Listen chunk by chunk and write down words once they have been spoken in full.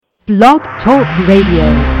Blog Talk Radio.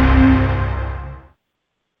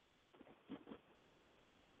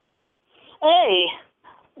 Hey,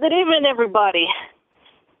 good evening, everybody.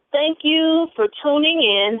 Thank you for tuning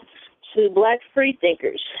in to Black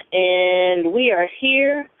Freethinkers, and we are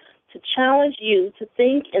here to challenge you to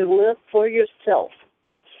think and live for yourself.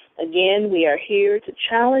 Again, we are here to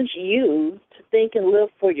challenge you to think and live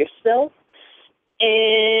for yourself,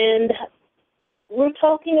 and we're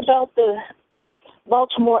talking about the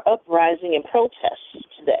Baltimore Uprising and protests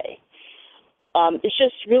today. It's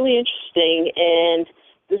just really interesting, and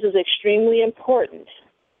this is extremely important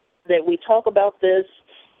that we talk about this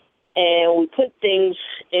and we put things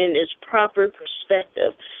in its proper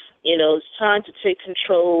perspective. You know, it's time to take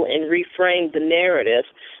control and reframe the narrative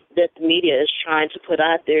that the media is trying to put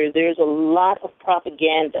out there. There's a lot of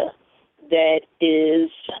propaganda that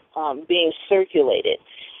is being circulated.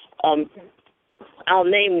 I'll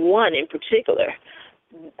name one in particular.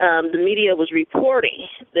 The media was reporting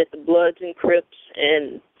that the Bloods and Crips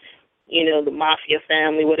and, you know, the Mafia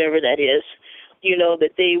family, whatever that is, you know,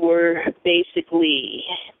 that they were basically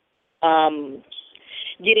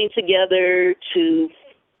getting together to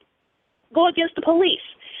go against the police,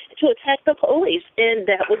 to attack the police, and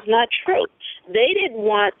that was not true. They didn't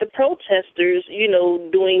want the protesters, you know,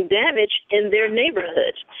 doing damage in their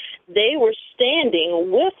neighborhoods. They were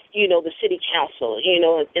standing with, you know, the city council, you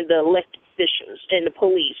know, and the elected officials and the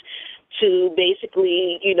police to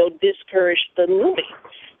basically, you know, discourage the looting.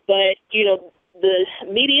 But, you know, the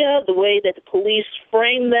media, the way that the police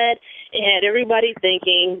framed that, it had everybody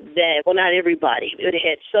thinking that, well, not everybody, it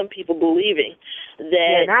had some people believing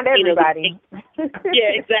that, not everybody.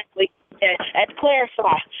 Yeah, exactly. Yeah, I had to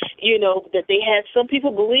clarify, you know, that they had some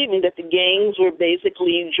people believing that the gangs were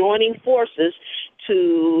basically joining forces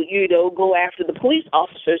to, you know, go after the police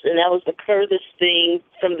officers, and that was the furthest thing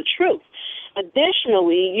from the truth.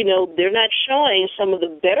 Additionally, you know, they're not showing some of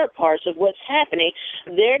the better parts of what's happening.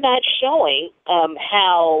 They're not showing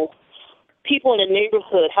how people in the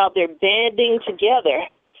neighborhood, how they're banding together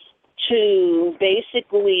to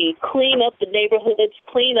basically clean up the neighborhoods,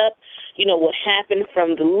 clean up, you know, what happened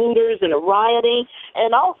from the looters and the rioting.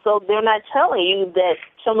 And also, they're not telling you that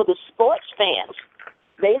some of the sports fans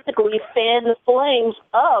basically fanned the flames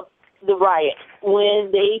of the riot. When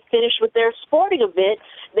they finished with their sporting event,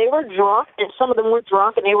 they were drunk, and some of them were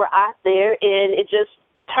drunk, and they were out there, and it just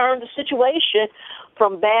turned the situation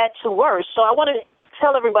from bad to worse. So I want to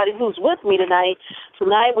tell everybody who's with me tonight.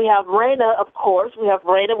 Tonight we have Raina, of course. We have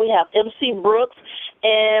Raina. We have MC Brooks,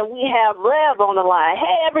 and we have Rev on the line.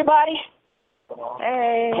 Hey, everybody.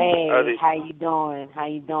 Hey. Hey, how you doing? How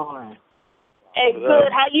you doing? Hey, good.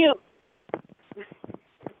 How you?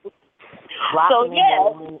 Rocking and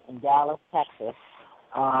rolling in Dallas, Texas,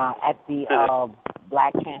 at the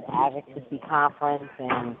Black Trans Advocacy Conference,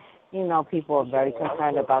 and you know, people are very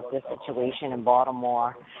concerned about this situation in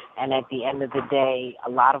Baltimore. And at the end of the day, a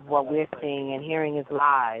lot of what we're seeing and hearing is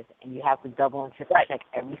lies, and you have to double and triple check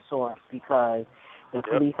every source because the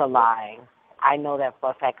police are lying. I know that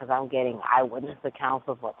for a fact because I'm getting eyewitness accounts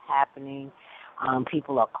of what's happening.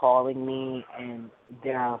 People are calling me, and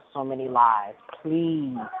there are so many lies.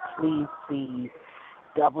 Please, please, please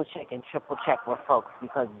double check and triple check with folks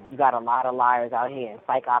because you got a lot of liars out here, and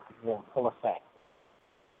psych opposites in full effect.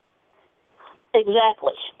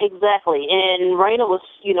 Exactly. And Raina was,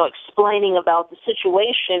 you know, explaining about the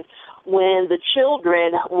situation when the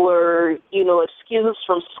children were, you know, excused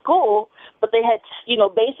from school, but they had, you know,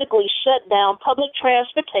 basically shut down public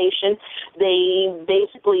transportation. They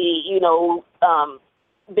basically, you know,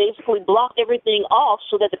 blocked everything off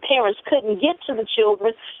so that the parents couldn't get to the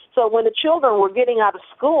children. So when the children were getting out of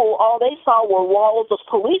school, all they saw were walls of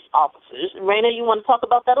police officers. Raina, you want to talk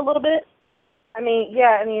about that a little bit?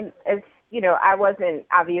 It's, you know, I wasn't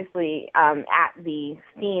obviously at the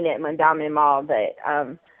scene at Mondawmin Mall, but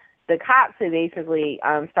the cops had basically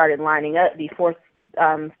started lining up before,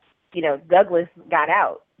 you know, Douglas got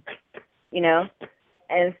out, you know.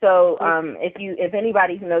 And so if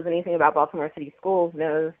anybody who knows anything about Baltimore City schools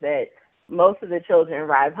knows that most of the children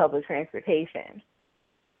ride public transportation,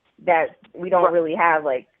 that we don't really have,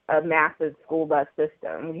 like, a massive school bus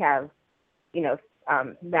system. We have, you know,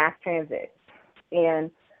 mass transit.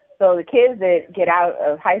 And so the kids that get out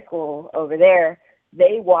of high school over there,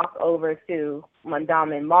 they walk over to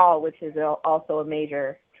Mondawmin Mall, which is also a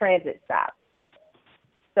major transit stop.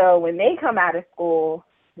 So when they come out of school,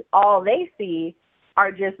 all they see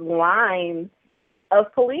are just lines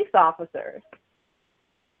of police officers.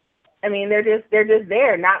 I mean, they're just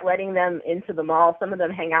there, not letting them into the mall. Some of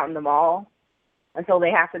them hang out in the mall until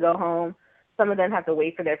they have to go home. Some of them have to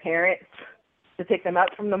wait for their parents to pick them up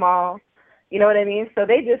from the mall. You know what I mean? So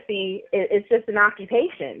they just see it's just an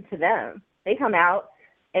occupation to them. They come out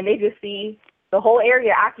and they just see the whole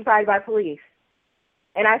area occupied by police.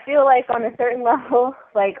 And I feel like on a certain level,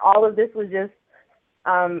 like all of this was just,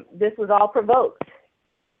 this was all provoked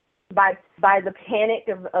by the panic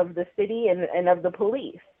of the city and of the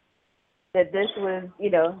police. That this was,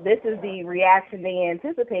 this is the reaction they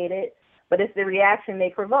anticipated, but it's the reaction they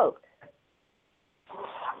provoked.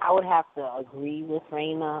 I would have to agree with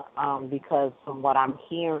Raina because from what I'm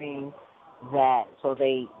hearing, that so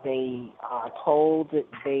they told that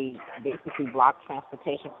they basically blocked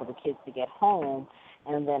transportation for the kids to get home,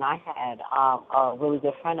 and then I had a really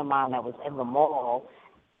good friend of mine that was in the mall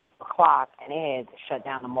at 2 o'clock, and they had shut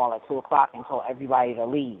down the mall at 2 o'clock and told everybody to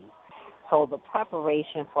leave. So the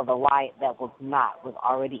preparation for the riot that was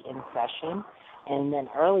already in session. And then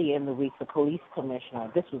early in the week, the police commissioner,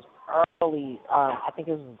 this was early, I think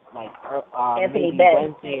it was like maybe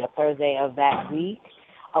Wednesday or Thursday of that week,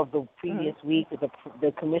 of the previous week,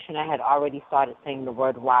 the commissioner had already started saying the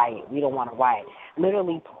word riot. We don't want to riot.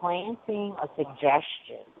 Literally planting a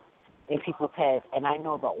suggestion in people's heads. And I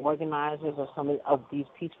know the organizers of some of these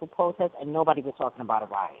peaceful protests, and nobody was talking about a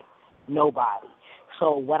riot. Nobody.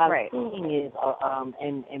 So what I'm seeing is,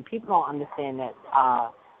 and people don't understand that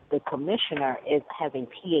the commissioner has a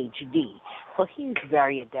PhD. So he's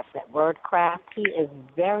very adept at wordcraft. He is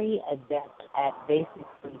very adept at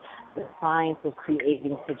basically the science of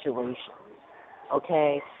creating situations.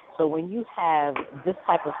 Okay? So when you have this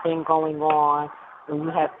type of thing going on, when you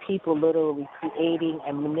have people literally creating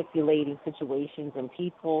and manipulating situations and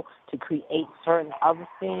people to create certain other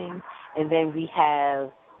things, and then we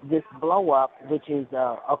have this blow-up, which is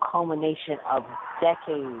a culmination of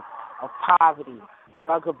decades of poverty,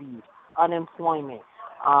 drug abuse, unemployment,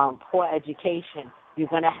 poor education, you're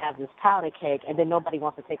going to have this powder keg, and then nobody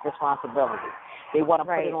wants to take responsibility. They want to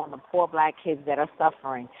put it on the poor black kids that are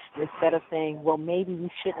suffering, instead of saying, well, maybe we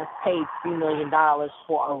shouldn't have paid $3 million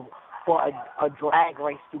for a drag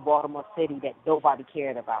race through Baltimore City that nobody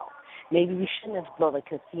cared about. Maybe we shouldn't have built a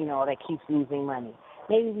casino that keeps losing money.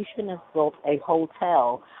 Maybe we shouldn't have built a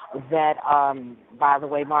hotel that, by the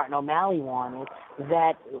way, Martin O'Malley wanted,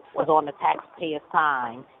 that was on the taxpayer's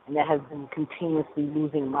time and that has been continuously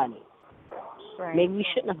losing money. Maybe we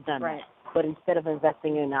shouldn't have done that. But instead of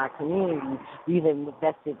investing in our communities, we've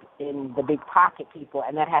invested in the big pocket people,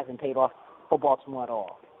 and that hasn't paid off for Baltimore at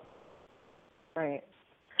all. Right.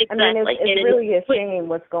 Exactly. I mean, it's really a shame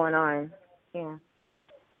what's going on. Yeah.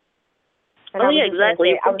 And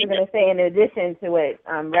exactly. I was going to say, in addition to what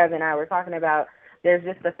Rev and I were talking about, there's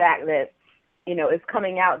just the fact that, it's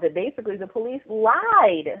coming out that basically the police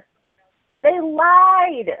lied. They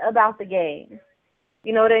lied about the gangs.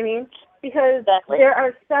 You know what I mean? Because there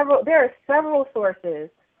are several sources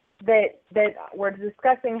that were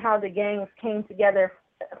discussing how the gangs came together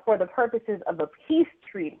for the purposes of a peace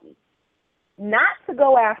treaty, not to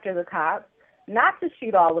go after the cops, not to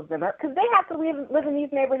shoot all of them up, because they have to live in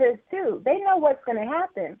these neighborhoods too. They know what's going to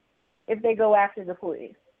happen if they go after the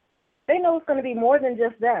police. They know it's going to be more than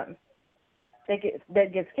just them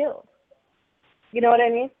that gets killed. You know what I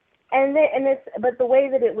mean? But the way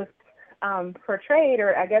that it was portrayed,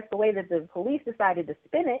 or I guess the way that the police decided to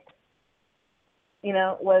spin it,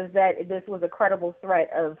 was that this was a credible threat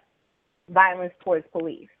of violence towards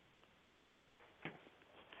police,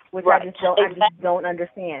 which I just don't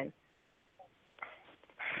understand.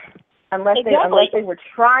 Unless they were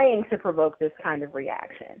trying to provoke this kind of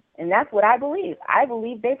reaction. And that's what I believe. I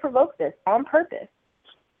believe they provoked this on purpose.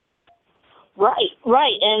 Right.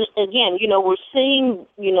 And again, we're seeing,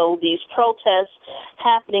 these protests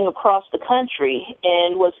happening across the country.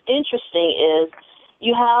 And what's interesting is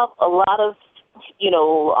you have a lot of,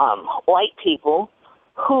 white people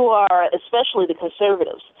who are, especially the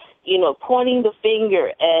conservatives, pointing the finger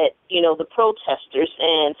at, the protesters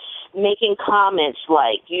and making comments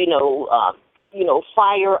like,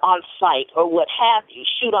 fire on sight or what have you,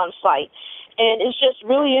 shoot on sight. And it's just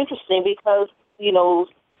really interesting because,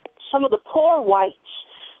 some of the poor whites,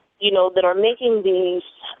 that are making these,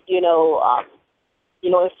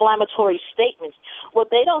 inflammatory statements, what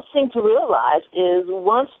they don't seem to realize is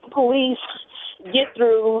once the police get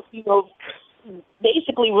through,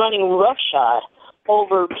 basically running roughshod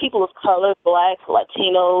over people of color, blacks,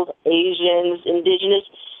 Latinos, Asians, indigenous,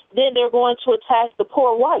 then they're going to attack the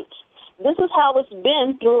poor whites. This is how it's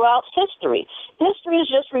been throughout history. History is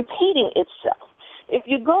just repeating itself. If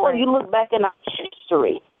you go and you look back in our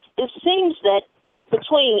history, it seems that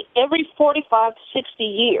between every 45 to 60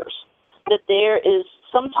 years that there is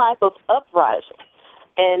some type of uprising.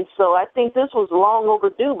 And so I think this was long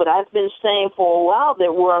overdue, but I've been saying for a while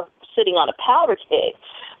that we're sitting on a powder keg.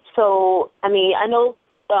 So, I mean, I know,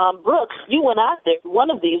 Brooks, you went out there one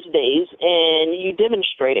of these days and you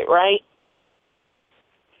demonstrated, right?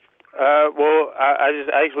 Well, I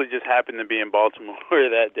actually just happened to be in Baltimore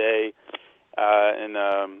that day, and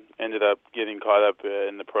ended up getting caught up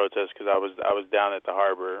in the protest because I was down at the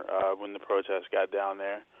harbor when the protest got down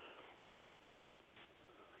there.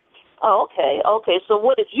 Oh, okay. Okay. So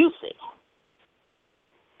what did you see?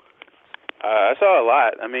 I saw a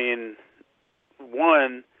lot. I mean,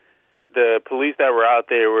 one, the police that were out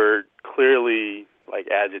there were clearly like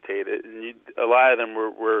agitated, and a lot of them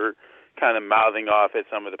were kind of mouthing off at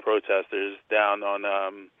some of the protesters down on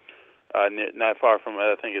not far from,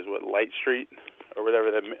 I think is what, Light Street or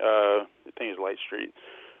whatever that I think is Light Street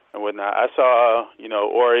and whatnot. I saw,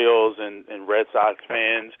 Orioles and Red Sox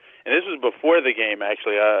fans, and this was before the game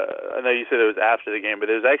actually. I know you said it was after the game, but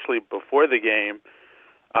it was actually before the game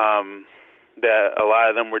that a lot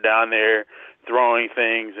of them were down there throwing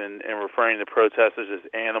things and referring to protesters as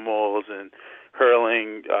animals and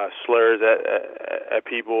hurling slurs at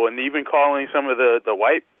people, and even calling some of the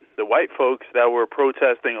white folks that were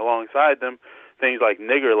protesting alongside them things like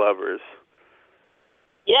nigger lovers.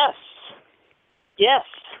 Yes,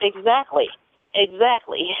 exactly.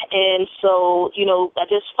 And so, I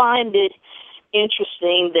just find it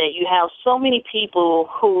interesting that you have so many people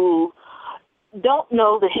who don't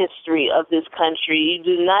know the history of this country,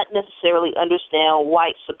 do not necessarily understand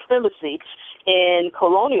white supremacy and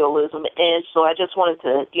colonialism. And so I just wanted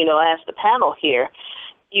to, ask the panel here,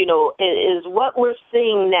 is what we're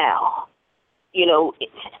seeing now,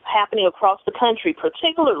 happening across the country,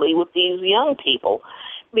 particularly with these young people,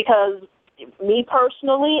 because me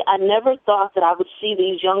personally, I never thought that I would see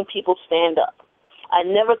these young people stand up. I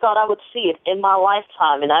never thought I would see it in my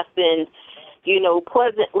lifetime, and I've been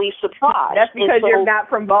pleasantly surprised. That's because you're not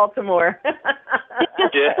from Baltimore.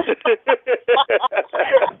 Yeah.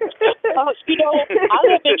 I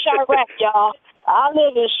live in Chirac, y'all. I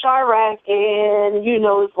live in Chirac, and,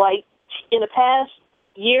 it's like in the past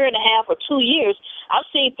year and a half or 2 years, I've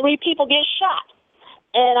seen 3 people get shot.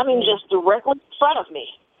 And, I mean, just directly in front of me.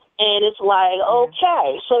 And it's like,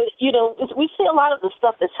 okay. So, we see a lot of the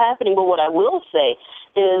stuff that's happening, but what I will say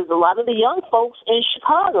is a lot of the young folks in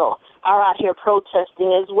Chicago are out here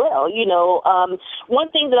protesting as well. One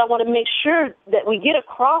thing that I want to make sure that we get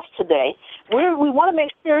across today, we want to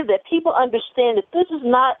make sure that people understand that this is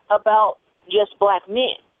not about just black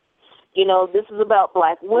men. This is about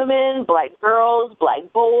black women, black girls,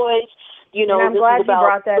 black boys. And I'm glad you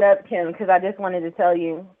brought that up, Kim, because I just wanted to tell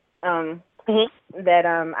you that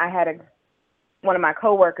I had one of my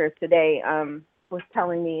coworkers today was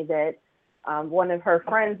telling me that one of her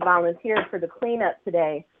friends volunteered for the cleanup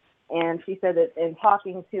today, and she said that in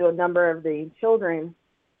talking to a number of the children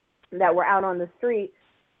that were out on the street,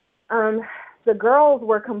 the girls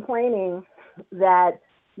were complaining that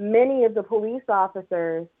many of the police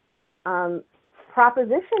officers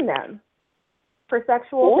proposition them for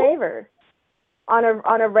sexual favors on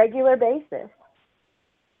a regular basis.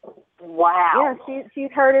 Wow. Yeah,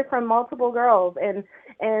 she's heard it from multiple girls,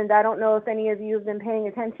 and I don't know if any of you have been paying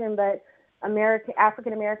attention, but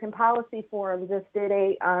African American Policy Forum just did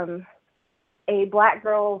a Black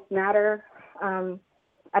Girls Matter.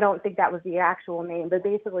 I don't think that was the actual name, but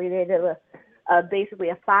basically they did a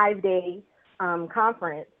 5-day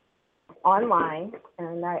conference online,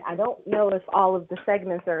 and I don't know if all of the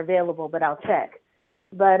segments are available, but I'll check.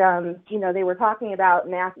 But they were talking about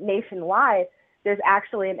nationwide. There's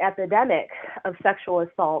actually an epidemic of sexual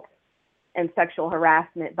assault and sexual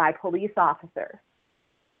harassment by police officers.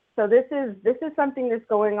 So this is something that's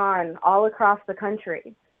going on all across the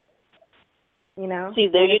country.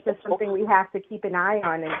 It's just something we have to keep an eye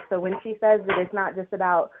on. And so when she says that it's not just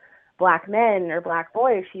about black men or black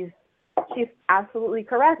boys, she's absolutely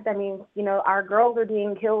correct. I mean, our girls are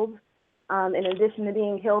being killed. In addition to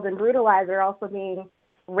being killed and brutalized, they're also being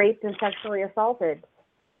raped and sexually assaulted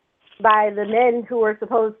by the men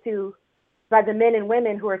and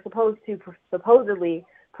women who are supposed to supposedly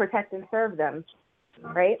protect and serve them,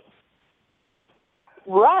 right?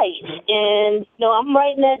 Right. And, I'm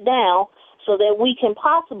writing that down so that we can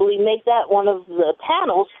possibly make that one of the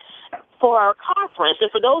panels for our conference. And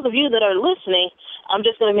for those of you that are listening, I'm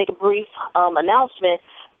just going to make a brief announcement.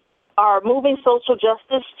 Our Moving Social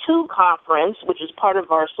Justice 2 conference, which is part of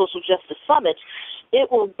our Social Justice Summit, it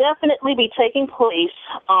will definitely be taking place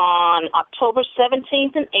on October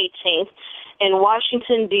 17th and 18th in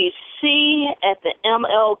Washington, D.C. at the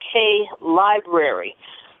MLK Library.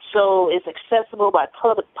 So it's accessible by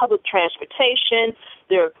public transportation.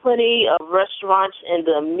 There are plenty of restaurants in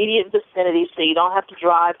the immediate vicinity, so you don't have to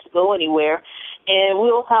drive to go anywhere. And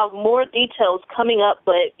we'll have more details coming up,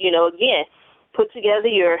 but, again, put together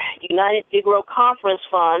your United Negro Conference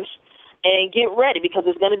funds and get ready because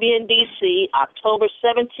it's going to be in D.C. October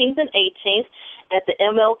 17th and 18th at the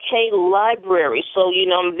MLK Library. So,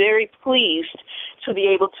 I'm very pleased to be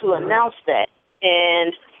able to announce that.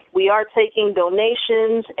 And we are taking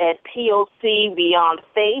donations at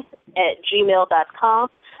POCBeyondFaith@gmail.com.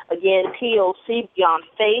 Again,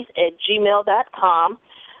 POCBeyondFaith@gmail.com.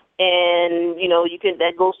 And,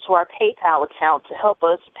 that goes to our PayPal account to help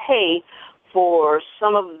us pay for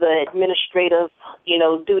some of the administrative,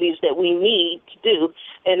 duties that we need to do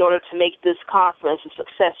in order to make this conference a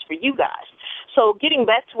success for you guys. So getting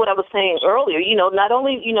back to what I was saying earlier, not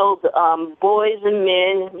only, the, boys and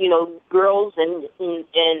men, girls and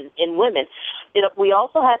women, we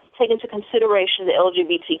also have to take into consideration the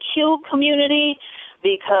LGBTQ community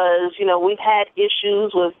because, we've had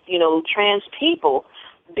issues with, trans people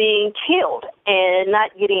being killed and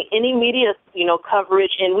not getting any media,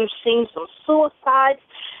 coverage, and we've seen some suicides.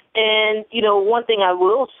 And, one thing I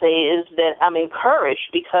will say is that I'm encouraged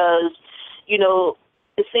because,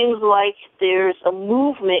 it seems like there's a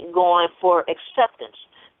movement going for acceptance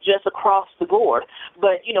just across the board.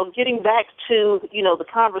 But, getting back to, the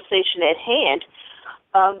conversation at hand,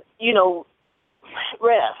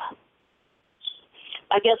 Rev,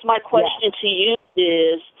 I guess my question to you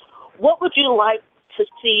is, what would you like to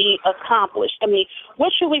see accomplished? I mean,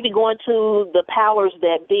 what should we be going to the powers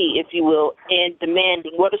that be, if you will, and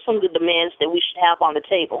demanding? What are some of the demands that we should have on the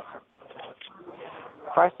table?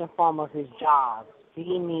 First and foremost is jobs.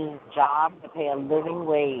 We need jobs to pay a living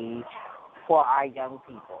wage for our young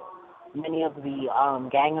people. Many of the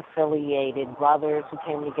gang-affiliated brothers who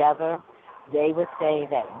came together, they would say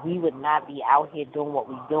that we would not be out here doing what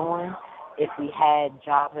we're doing if we had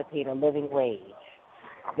jobs that paid a living wage.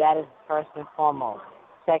 That is first and foremost.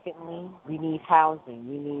 Secondly, we need housing.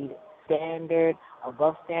 We need standard,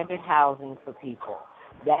 above standard housing for people.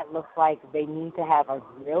 That looks like they need to have a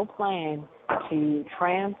real plan to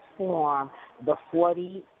transform the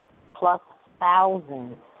 40-plus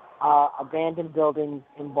thousand abandoned buildings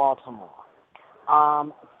in Baltimore.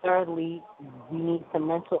 Thirdly, we need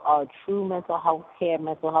some true mental health care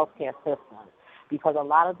system. Because a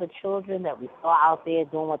lot of the children that we saw out there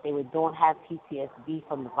doing what they were doing have PTSD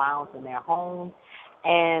from the violence in their homes.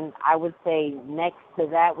 And I would say next to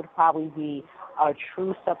that would probably be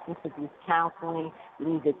true substance abuse counseling.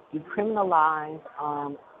 We need to decriminalize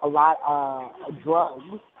a lot of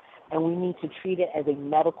drugs, and we need to treat it as a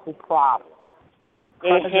medical problem.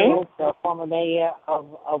 Mm-hmm. The former mayor of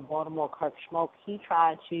Baltimore, Kirk Schmoke, he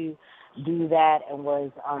tried to do that and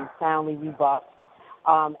was soundly rebuffed.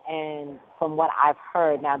 And from what I've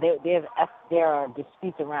heard, now there are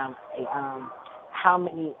disputes around how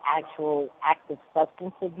many actual active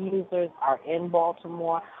substance abusers are in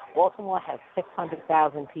Baltimore. Baltimore has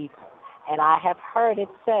 600,000 people, and I have heard it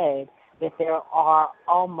said that there are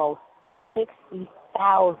almost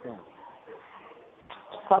 60,000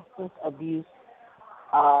 substance abuse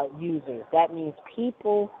users. That means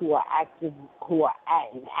people who are in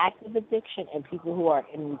active addiction and people who are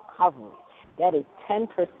in recovery. That is 10%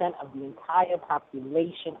 of the entire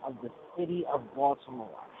population of the city of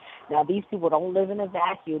Baltimore. Now, these people don't live in a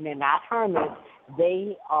vacuum. They're not hermits.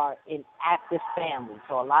 They are in active families.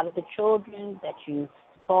 So a lot of the children that you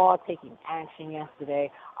saw taking action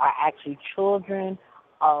yesterday are actually children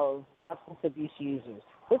of substance abuse users.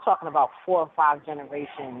 We're talking about 4 or 5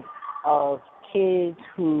 generations of kids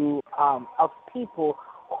of people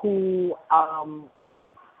who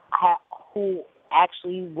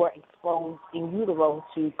actually were exposed in utero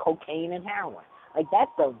to cocaine and heroin. Like,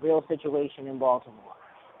 that's a real situation in Baltimore.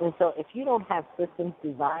 And so if you don't have systems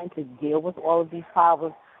designed to deal with all of these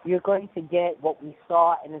problems, you're going to get what we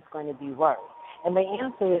saw, and it's going to be worse. And the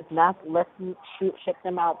answer is not let's ship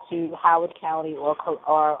them out to Howard County or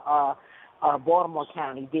Baltimore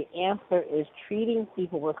County. The answer is treating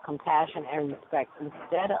people with compassion and respect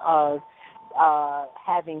instead of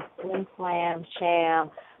having slim, slam,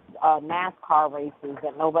 sham, NASCAR races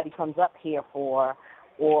that nobody comes up here for,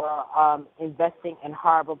 or investing in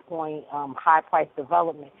Harbor Point high-price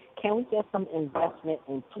development. Can we get some investment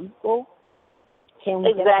in people? Can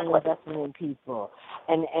we get some investment in people?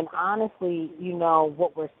 And honestly,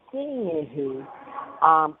 what we're seeing is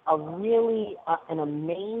an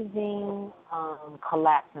amazing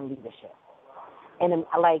collapse in leadership. And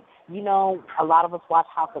a lot of us watch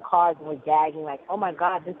House of Cards and we're gagging like, oh my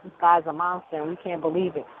God, this guy's a monster and we can't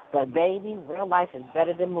believe it. But baby, real life is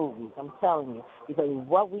better than movies, I'm telling you. Because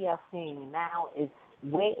what we are seeing now is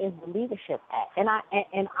where is the leadership at?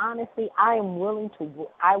 And honestly, I am willing to.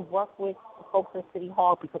 I work with folks at City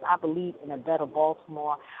Hall because I believe in a better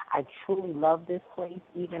Baltimore. I truly love this place,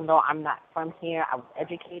 even though I'm not from here. I was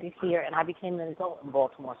educated here, and I became an adult in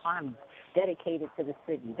Baltimore, so I'm dedicated to the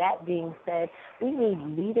city. That being said, we need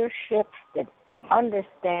leadership that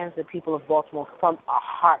understands the people of Baltimore from a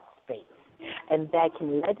heart space, and that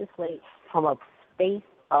can legislate from a space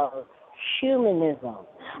of humanism,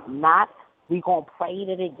 not we're going to pray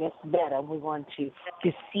that it gets better. We're going to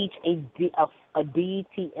beseech a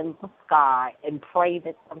deity in the sky and pray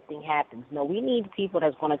that something happens. No, we need people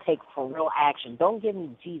that's going to take for real action. Don't give me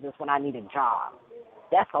Jesus when I need a job.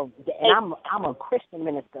 And I'm a Christian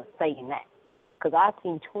minister saying that, because I've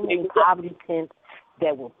seen too many poverty pimps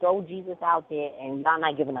that will throw Jesus out there and y'all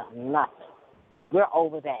not giving up nothing. We're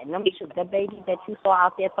over that. And the babies that you saw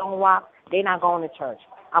out there throwing rocks, they're not going to church.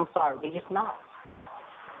 I'm sorry, they're just not.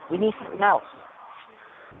 We need something else.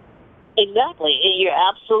 Exactly. You're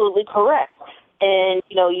absolutely correct. And,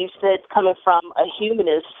 you said coming from a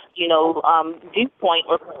humanist, viewpoint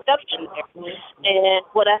or perception there. And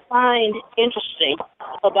what I find interesting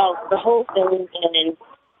about the whole thing and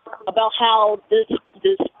about how this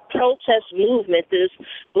protest movement, this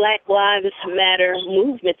Black Lives Matter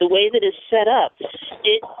movement, the way that it's set up,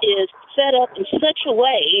 it is set up in such a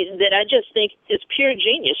way that I just think is pure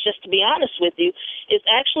genius, just to be honest with you. It's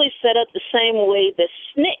actually set up the same way that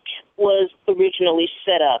SNCC was originally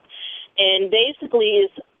set up. And basically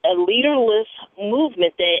it's a leaderless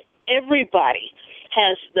movement that everybody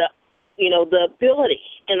has the ability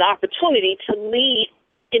and the opportunity to lead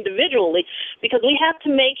individually, because we have to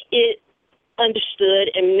make it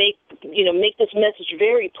understood and make this message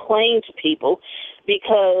very plain to people,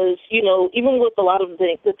 because even with a lot of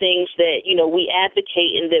the things that we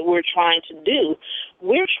advocate and that we're trying to do,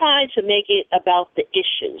 we're trying to make it about the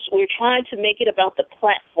issues. We're trying to make it about the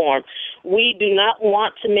platform. We do not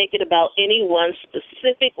want to make it about any one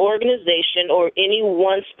specific organization or any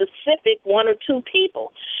one specific one or two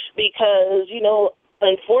people, because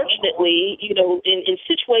unfortunately, in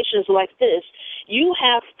situations like this, you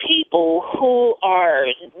have people who are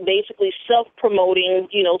basically self-promoting,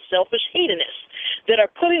 selfish hedonists that are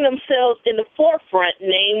putting themselves in the forefront,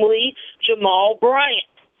 namely Jamal Bryant.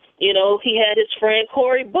 He had his friend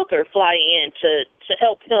Cory Booker fly in to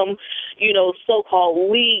help him,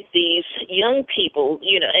 so-called lead these young people,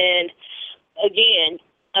 and again,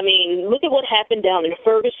 look at what happened down in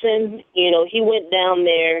Ferguson. He went down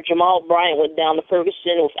there. Jamal Bryant went down to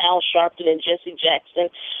Ferguson with Al Sharpton and Jesse Jackson.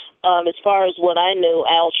 As far as what I know,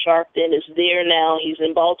 Al Sharpton is there now. He's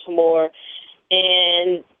in Baltimore.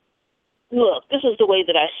 And look, this is the way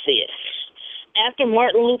that I see it. After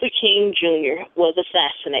Martin Luther King Jr. was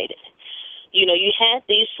assassinated, you had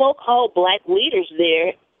these so-called black leaders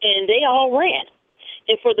there, and they all ran.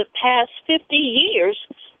 And for the past 50 years,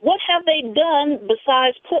 what have they done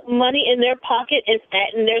besides put money in their pocket and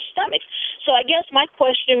fatten their stomachs? So I guess my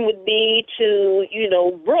question would be to,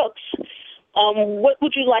 Brooks, what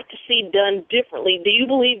would you like to see done differently? Do you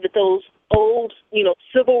believe that those old,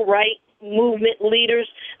 civil rights movement leaders,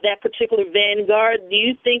 that particular vanguard, do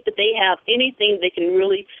you think that they have anything that can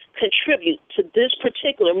really contribute to this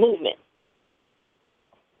particular movement?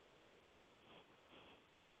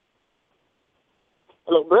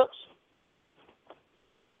 Hello, Brooks?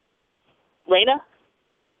 Raina?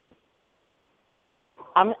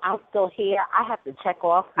 I'm still here. I have to check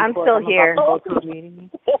off. I'm still here.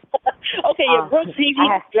 Okay, Brooks, he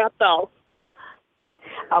dropped off.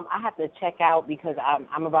 I have to check out because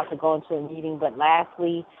I'm about to go into a meeting. But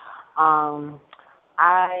lastly, I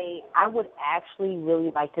would actually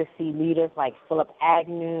really like to see leaders like Philip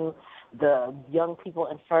Agnew, the young people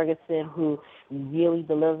in Ferguson who really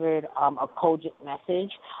delivered a cogent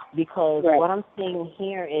message, because right. What I'm seeing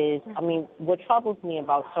here is, what troubles me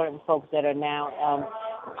about certain folks that are now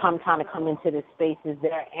trying to come into this space is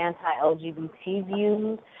their anti-LGBT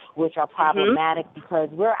views, which are problematic because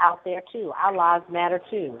we're out there too. Our lives matter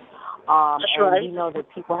too. That's right. We know that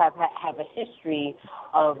people have a history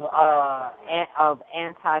of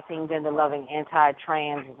anti-gender loving,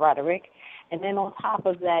 anti-trans rhetoric. And then on top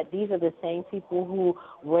of that, these are the same people who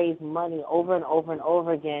raise money over and over and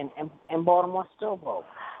over again, and Baltimore still broke.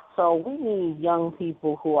 So we need young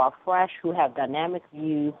people who are fresh, who have dynamic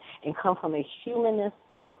views, and come from a humanist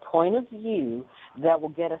point of view that will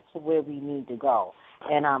get us to where we need to go.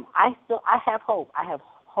 And I have hope. I have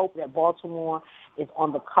hope that Baltimore is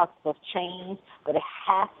on the cusp of change, but it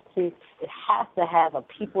has to have a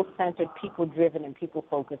people-centered, people-driven, and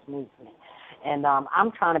people-focused movement. And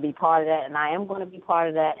I'm trying to be part of that, and I am going to be part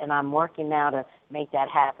of that, and I'm working now to make that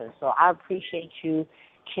happen. So I appreciate you,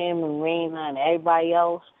 Kim and Raina and everybody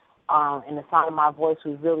else in the sound of my voice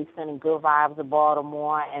who's really sending good vibes to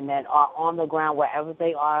Baltimore and that are on the ground wherever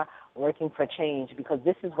they are working for change, because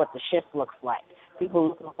this is what the shift looks like. People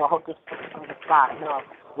looking for hocus pocus from the sky. No,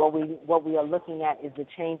 what we are looking at is the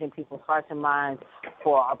change in people's hearts and minds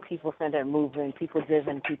for a people-centered movement,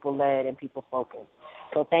 people-driven, people-led, and people-focused.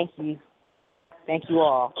 So thank you. Thank you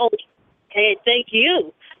all. Oh, hey, thank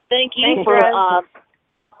you. Thank you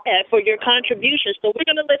for your contribution. So we're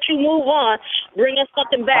going to let you move on. Bring us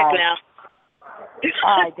something back now.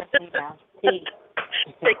 All right, definitely now.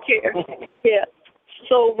 Take care. Yeah.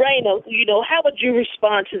 So, Raina, how would you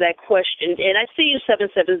respond to that question? And I see you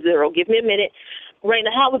 770. Give me a minute.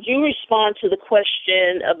 Raina, how would you respond to the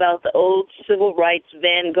question about the old civil rights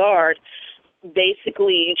vanguard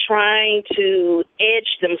basically trying to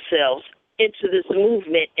edge themselves into this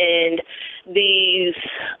movement and these,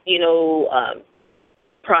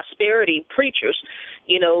 prosperity preachers,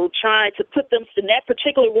 trying to put them in that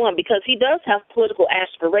particular one, because he does have political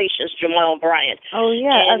aspirations, Jamal Bryant. Oh,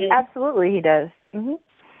 yeah, absolutely he does. Mm-hmm.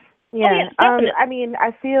 Yeah, I mean,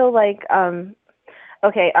 I feel like,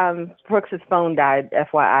 Brooks's phone died,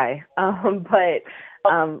 FYI.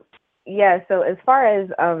 Yeah, so as far as,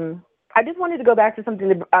 I just wanted to go back to something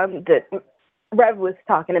that Rev was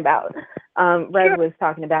talking about. Rev was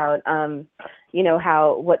talking about,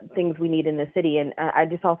 how, what things we need in the city. And I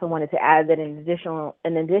just also wanted to add that in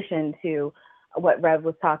addition to what Rev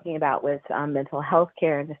was talking about with mental health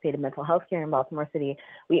care and the state of mental health care in Baltimore City,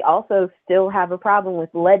 we also still have a problem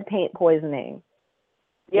with lead paint poisoning.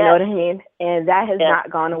 Yes. You know what I mean? And that has not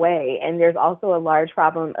gone away. And there's also a large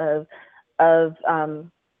problem of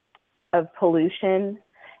pollution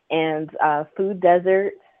and food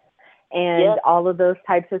deserts and all of those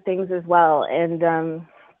types of things as well. And,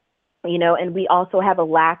 and we also have a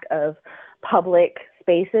lack of public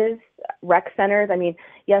spaces, rec centers. I mean,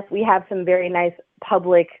 yes, we have some very nice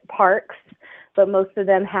public parks, but most of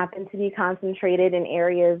them happen to be concentrated in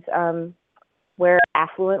areas where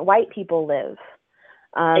affluent white people live.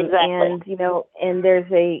 Exactly. And, and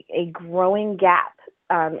there's a growing gap.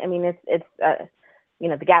 I mean, it's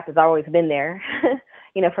the gap has always been there,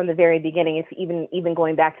 from the very beginning. It's even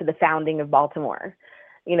going back to the founding of Baltimore.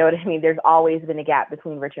 You know what I mean? There's always been a gap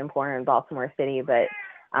between rich and poor in Baltimore City, but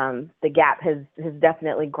the gap has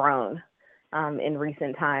definitely grown in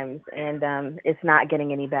recent times, and it's not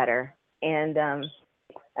getting any better. And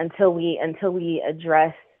until we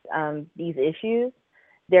address these issues,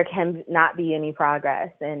 there can not be any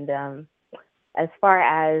progress. And as far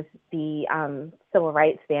as the civil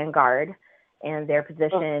rights vanguard and their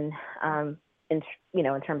position, in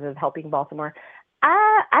terms of helping Baltimore,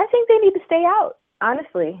 I think they need to stay out.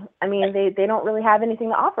 Honestly, I mean, they don't really have anything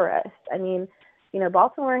to offer us. I mean,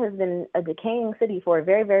 Baltimore has been a decaying city for a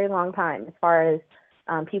very, very long time as far as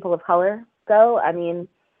people of color go. I mean,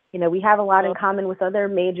 we have a lot in common with other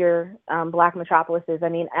major Black metropolises. I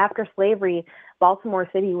mean, after slavery, Baltimore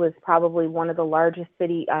City was probably one of the largest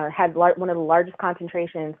one of the largest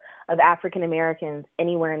concentrations of African Americans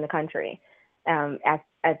anywhere in the country at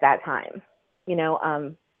that time.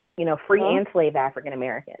 Free and slave African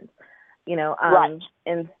Americans. And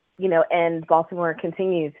Baltimore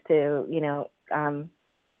continues to,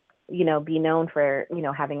 be known for,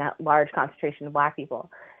 having a large concentration of Black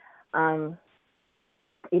people.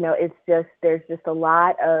 There's just a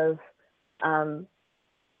lot of,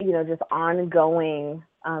 just ongoing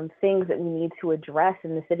things that we need to address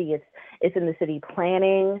in the city. It's in the city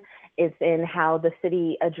planning. It's in how the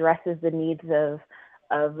city addresses the needs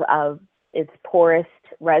of its poorest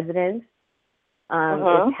residents.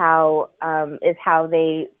 It's how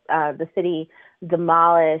the city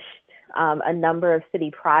demolished a number of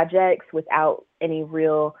city projects without any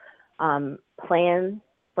real plan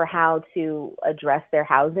for how to address their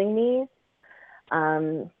housing needs.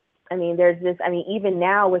 Even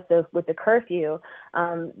now with the curfew,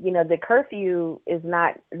 the curfew is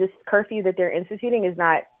not, this curfew that they're instituting is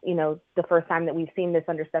not, the first time that we've seen this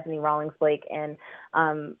under Stephanie Rawlings Blake.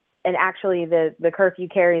 And actually, the curfew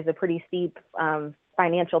carries a pretty steep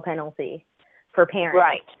financial penalty for parents.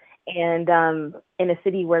 Right. And in a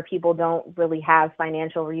city where people don't really have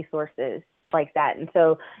financial resources like that. And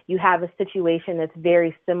so you have a situation that's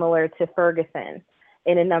very similar to Ferguson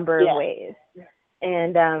in a number of ways.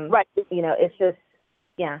 And, it's just,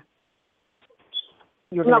 You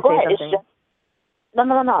were going to say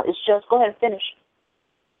something. No. It's just, go ahead and finish.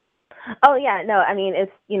 Oh yeah, no, I mean,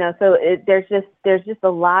 it's, there's just a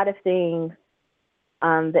lot of things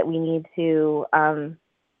that we need to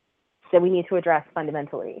address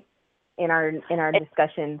fundamentally. in our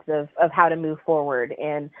discussions of how to move forward.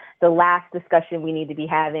 And the last discussion we need to be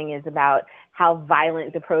having is about how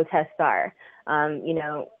violent the protests are. You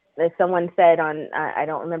know, as someone said on, I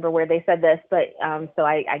don't remember where they said this, but so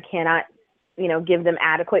I cannot, you know, give them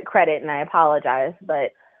adequate credit, and I apologize,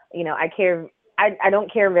 but, you know, I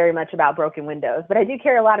don't care very much about broken windows, but I do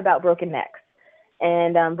care a lot about broken necks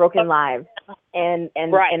and broken lives. And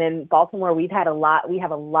right. and in Baltimore, we have a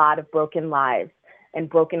lot of broken lives and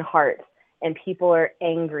broken hearts, and people are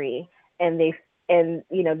angry, and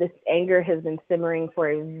you know, this anger has been simmering for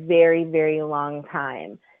a very, very long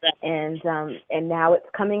time. And now it's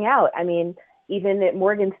coming out. I mean, even at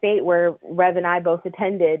Morgan State, where Rev and I both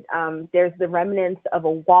attended, there's the remnants of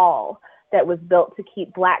a wall that was built to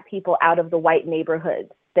keep Black people out of the white neighborhoods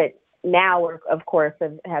that now, of course,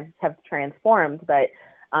 have transformed. But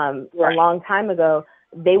a long time ago,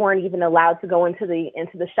 they weren't even allowed to go into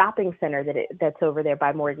the shopping center that's over there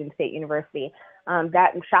by Morgan State University.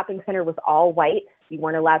 That shopping center was all white. You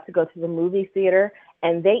weren't allowed to go to the movie theater,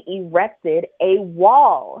 and they erected a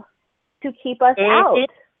wall to keep us out.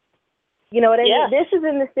 You know what I mean? This is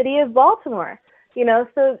in the city of Baltimore. You know,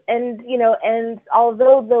 so, and, you know, and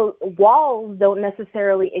although the walls don't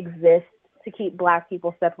necessarily exist to keep Black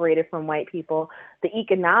people separated from white people, the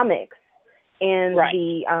economics and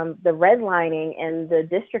the redlining and the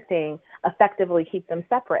districting effectively keep them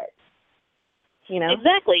separate. You know?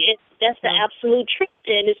 Exactly. That's the absolute truth.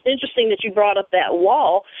 And it's interesting that you brought up that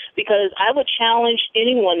wall, because I would challenge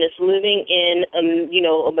anyone that's living in, you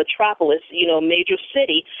know, a metropolis, you know, a major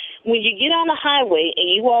city. When you get on the highway and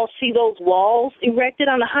you all see those walls erected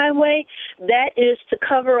on the highway, that is to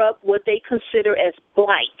cover up what they consider as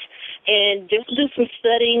blight. And just do some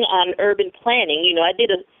studying on urban planning. You know, I did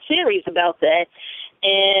a series about that.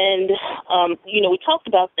 And, you know, we talked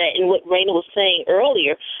about that in what Raina was saying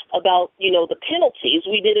earlier about, you know, the penalties.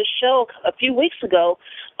 We did a show a few weeks ago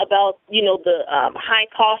about, you know, the high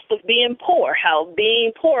cost of being poor, how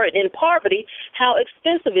being poor in poverty, how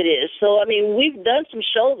expensive it is. So, I mean, we've done some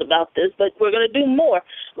shows about this, but we're going to do more.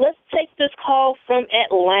 Let's take this call from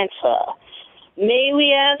Atlanta. May we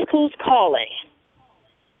ask who's calling?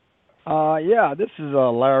 Yeah, this is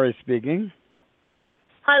Larry speaking.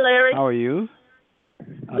 Hi, Larry. How are you?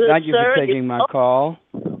 Good, thank you sir. for taking my call.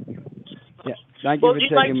 Yeah, thank you for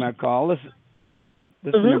taking my call. This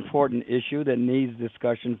is an important issue that needs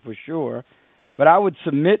discussion for sure. But I would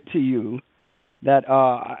submit to you that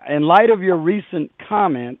in light of your recent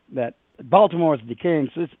comment that Baltimore is a decaying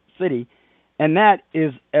city, and that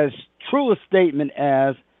is as true a statement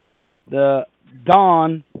as the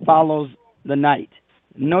dawn follows the night.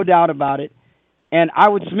 No doubt about it. And I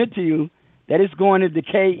would submit to you that it's going to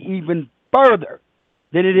decay even further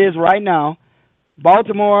than it is right now.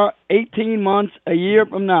 Baltimore, 18 months, a year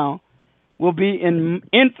from now, will be in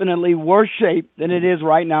infinitely worse shape than it is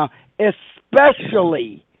right now,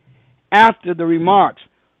 especially after the remarks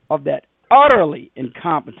of that utterly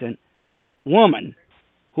incompetent woman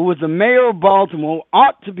who was the mayor of Baltimore,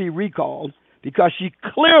 ought to be recalled because she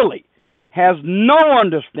clearly has no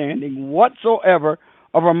understanding whatsoever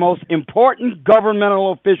of her most important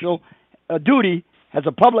governmental official duty as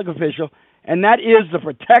a public official, and that is the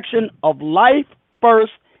protection of life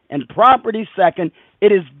first and property second.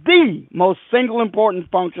 It is the most single important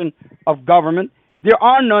function of government. There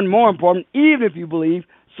are none more important, even if you believe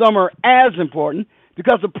some are as important,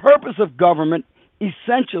 because the purpose of government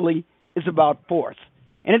essentially is about force.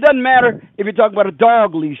 And it doesn't matter if you're talking about a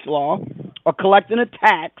dog leash law or collecting a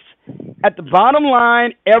tax. At the bottom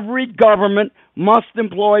line, every government must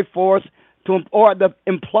employ force or the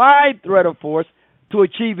implied threat of force to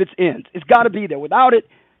achieve its ends. It's got to be there. Without it,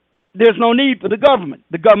 there's no need for the government.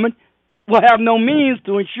 The government will have no means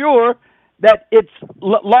to ensure that its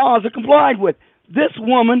laws are complied with. This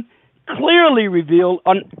woman clearly revealed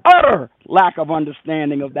an utter lack of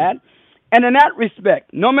understanding of that. And in that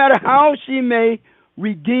respect, no matter how she may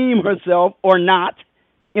redeem herself or not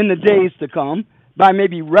in the days to come by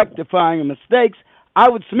maybe rectifying her mistakes, I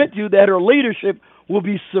would submit to you that her leadership will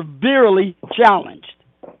be severely challenged.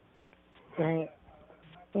 Right.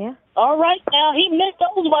 Yeah. All right. Now, he meant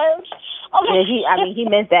those words. Okay. Yeah, he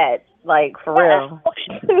meant that, like, for real.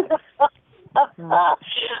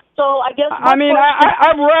 So I guess.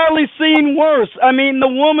 I've rarely seen worse. I mean, the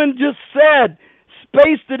woman just said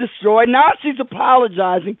space to destroy. Now she's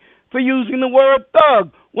apologizing for using the word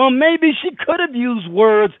thug. Well, maybe she could have used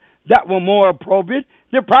words that were more appropriate.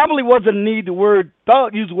 There probably wasn't a need to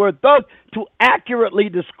use the word thug to accurately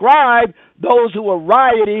describe those who were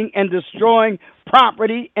rioting and destroying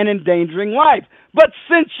property and endangering life. But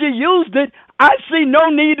since she used it, I see no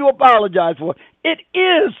need to apologize for it. It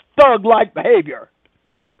is thug-like behavior.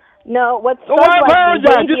 No, what's So why thug-like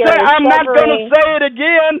apologize? You behavior say is I'm not going severing. to say it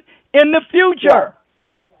again in the future.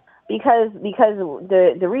 Because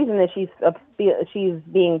the reason that she's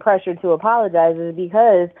being pressured to apologize is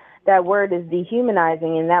because that word is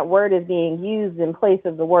dehumanizing, and that word is being used in place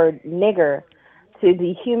of the word nigger to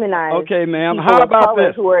dehumanize okay, ma'am. people How of about color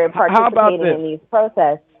this? who are How about participating this? in these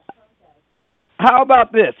protests. How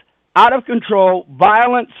about this? Out of control,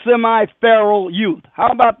 violent, semi-feral youth.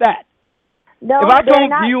 How about that? No, if I they're come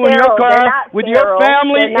not to you in feral. your car with your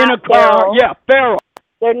family in a car, yeah, feral.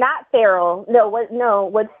 They're not feral.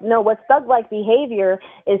 What's thug-like behavior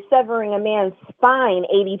is severing a man's spine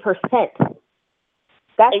 80%.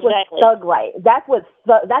 That's exactly. What's thug-like. That's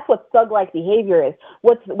what thug-like behavior is.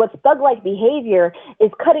 What's thug-like behavior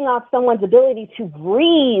is cutting off someone's ability to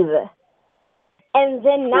breathe, and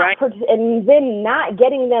then not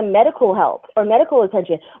getting them medical help or medical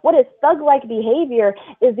attention. What is thug-like behavior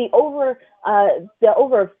is I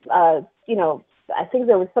think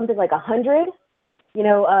there was something like 100.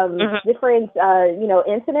 Different,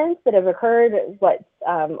 incidents that have occurred,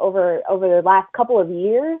 over the last couple of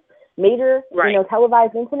years, major,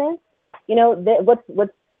 televised incidents, and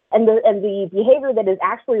the behavior that has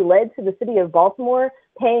actually led to the city of Baltimore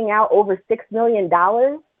paying out over $6 million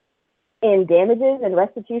in damages and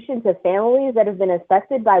restitution to families that have been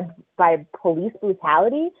affected by police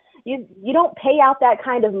brutality. You don't pay out that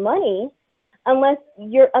kind of money unless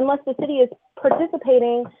the city is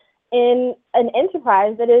participating in an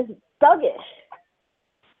enterprise that is thuggish.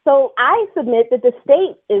 So I submit that the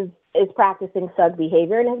state is practicing thug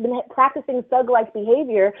behavior and has been practicing thug-like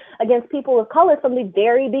behavior against people of color from the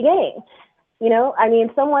very beginning.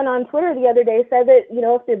 Someone on Twitter the other day said that,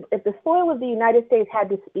 if the soil of the United States had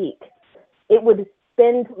to speak, it would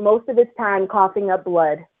spend most of its time coughing up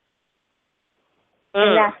blood.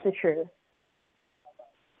 And that's the truth.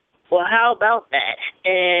 Well, how about that?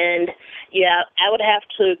 And, yeah, I would have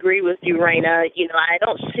to agree with you, Raina. I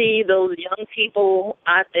don't see those young people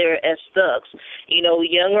out there as thugs,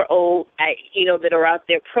 young or old, that are out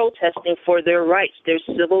there protesting for their rights, their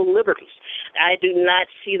civil liberties. I do not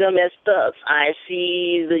see them as thugs. I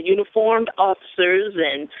see the uniformed officers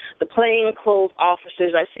and the plainclothes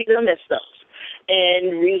officers. I see them as thugs.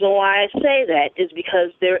 And the reason why I say that is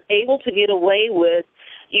because they're able to get away with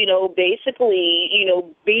basically,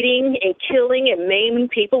 beating and killing and maiming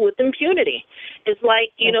people with impunity. It's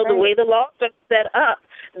like, the way the laws are set up,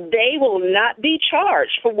 they will not be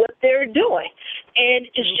charged for what they're doing. And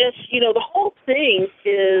it's just, the whole thing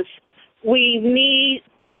is we need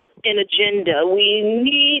an agenda. We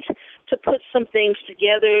need to put some things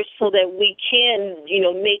together so that we can,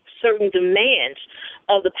 make certain demands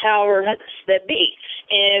of the power that be.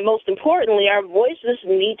 And most importantly, our voices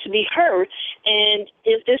need to be heard. And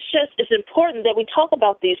it's important that we talk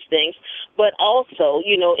about these things, but also,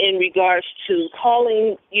 in regards to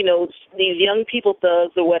calling, these young people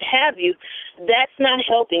thugs or what have you, that's not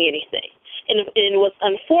helping anything. And what's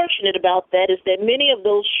unfortunate about that is that many of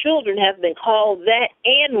those children have been called that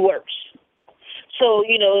and worse. So,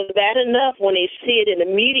 bad enough when they see it in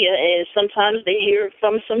the media, and sometimes they hear it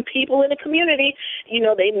from some people in the community.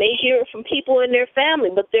 They may hear it from people in their family,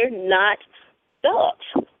 but they're not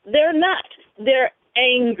thugs. They're not. They're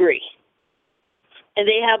angry. And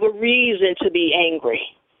they have a reason to be angry.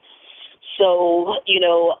 So,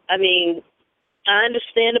 I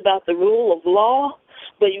understand about the rule of law,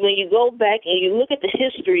 but when you go back and you look at the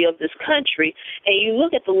history of this country and you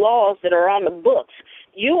look at the laws that are on the books,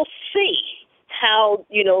 you'll see how,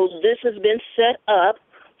 this has been set up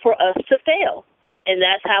for us to fail. And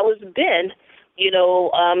that's how it's been,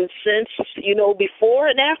 since, before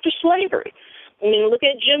and after slavery. Look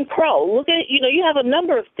at Jim Crow. Look at, you have a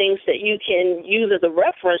number of things that you can use as a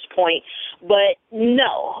reference point, but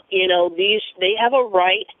no, they have a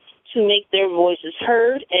right to make their voices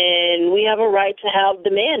heard, and we have a right to have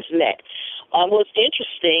demands met. What's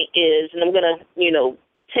interesting is, and I'm going to,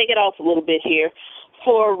 take it off a little bit here,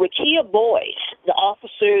 for Rekia Boyd, the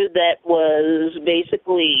officer that was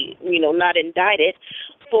basically, not indicted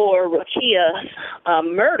for Rekia's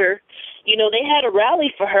murder, they had a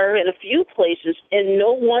rally for her in a few places, and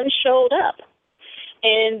no one showed up.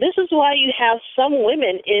 And this is why you have some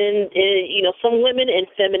women some women and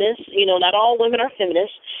feminists, not all women are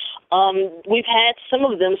feminists. We've had some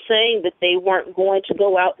of them saying that they weren't going to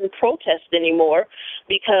go out and protest anymore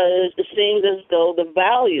because it seems as though the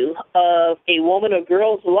value of a woman or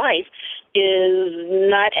girl's life is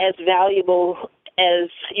not as valuable as,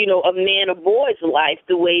 a man or boy's life,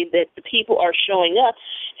 the way that the people are showing up.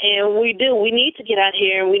 And we need to get out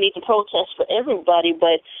here and we need to protest for everybody,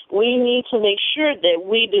 but we need to make sure that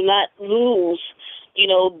we do not lose,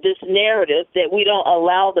 this narrative, that we don't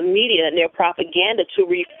allow the media and their propaganda to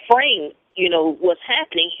reframe, what's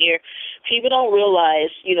happening here. People don't realize,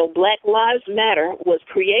 Black Lives Matter was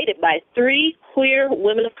created by 3 queer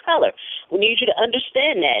women of color. We need you to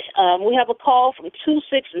understand that. We have a call from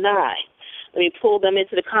 269. Let me pull them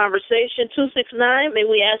into the conversation. 269, may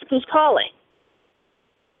we ask who's calling?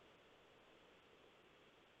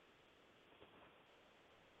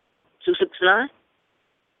 (269)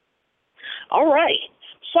 All right.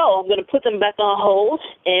 So I'm going to put them back on hold,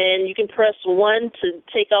 and you can press 1 to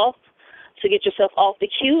take off, to get yourself off the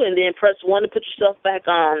queue, and then press 1 to put yourself back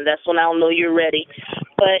on. That's when I'll know you're ready.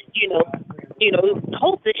 But, the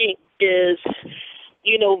whole thing is,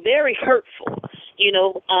 very hurtful.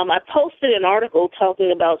 I posted an article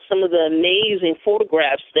talking about some of the amazing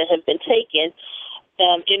photographs that have been taken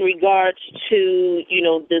in regards to,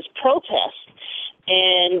 this protest.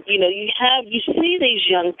 And, you see these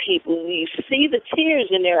young people, you see the tears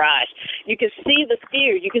in their eyes, you can see the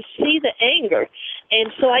fear, you can see the anger.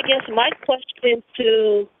 And so I guess my question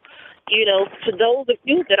to those of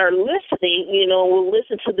you that are listening, will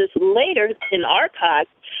listen to this later in archive,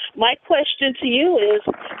 my question to you is,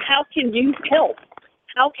 how can you help?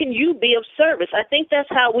 How can you be of service? I think that's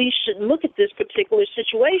how we should look at this particular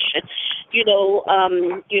situation.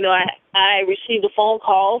 I received a phone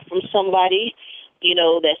call from somebody,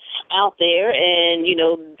 that's out there, and,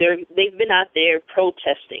 they've been out there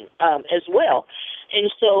protesting as well.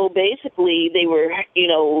 And so basically they were,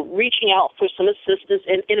 reaching out for some assistance.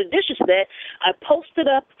 And in addition to that, I posted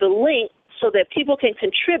up the link so that people can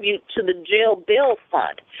contribute to the jail bail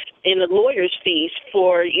fund and the lawyers' fees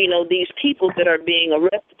for, these people that are being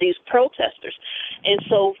arrested, these protesters. And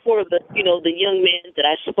so for the, the young man that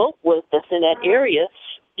I spoke with that's in that area,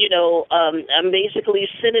 I'm basically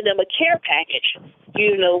sending them a care package,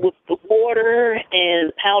 with the water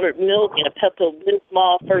and powdered milk and a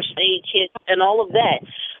Pepto-Bismol first aid kit and all of that.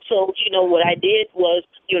 So, what I did was,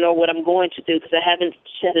 what I'm going to do, because I haven't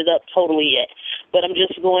set it up totally yet, but I'm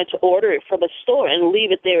just going to order it from a store and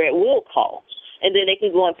leave it there at will call, and then they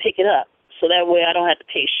can go and pick it up. So that way I don't have to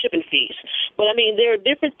pay shipping fees. But, there are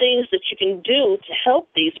different things that you can do to help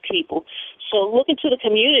these people. So look into the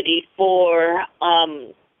community for,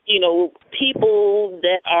 people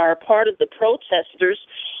that are part of the protesters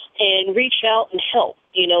and reach out and help.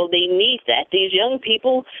 They need that. These young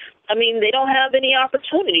people, they don't have any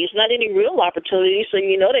opportunities, not any real opportunities. So,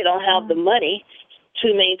 they don't have the money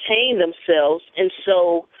to maintain themselves. And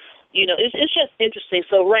so, it's just interesting.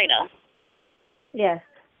 So, Raina. Yes.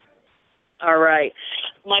 All right.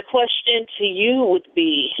 My question to you would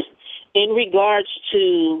be, in regards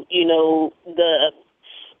to,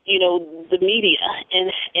 the media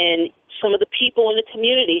and some of the people in the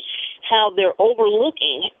community, how they're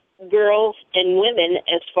overlooking girls and women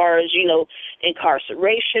as far as,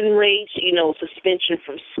 incarceration rates, suspension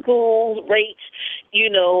from school rates,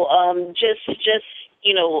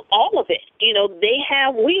 all of it.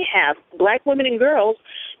 We have Black women and girls,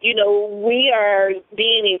 we are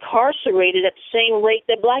being incarcerated at the same rate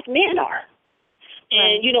that Black men are.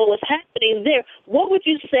 And, what's happening there, what would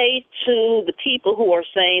you say to the people who are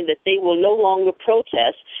saying that they will no longer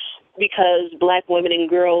protest because Black women and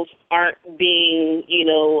girls aren't being,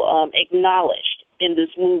 acknowledged in this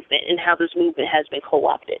movement and how this movement has been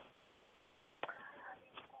co-opted?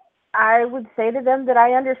 I would say to them that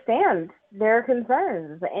I understand their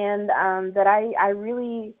concerns and that I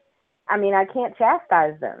really, I can't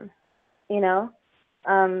chastise them,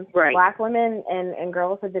 Right. Black women and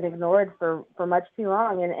girls have been ignored for much too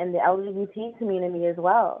long, and the LGBT community as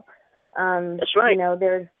well. That's right.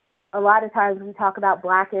 There's a lot of times we talk about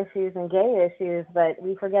Black issues and gay issues, but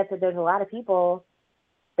we forget that there's a lot of people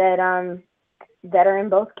that are in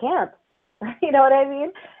both camps. You know what I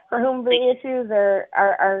mean? For whom the issues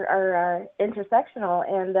are intersectional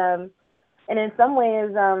and in some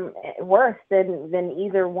ways worse than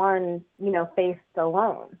either one faced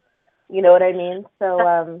alone. You know what I mean?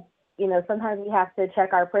 So sometimes we have to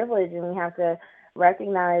check our privilege, and we have to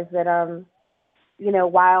recognize that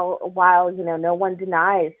while no one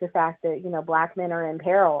denies the fact that Black men are in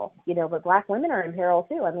peril, but Black women are in peril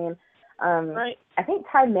too. Right. I think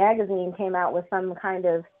Time Magazine came out with some kind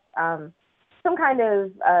of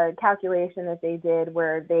calculation that they did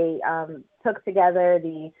where they took together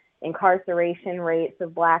the incarceration rates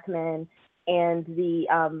of Black men and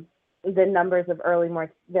the numbers of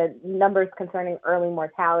the numbers concerning early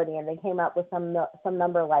mortality, and they came up with some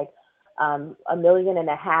number like 1.5 million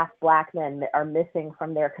Black men that are missing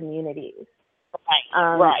from their communities.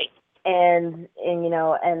 Right. and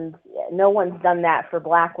no one's done that for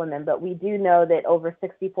Black women, but we do know that over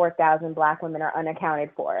 64,000 Black women are unaccounted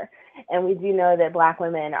for, and we do know that Black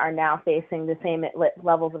women are now facing the same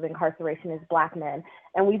levels of incarceration as Black men,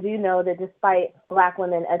 and we do know that despite Black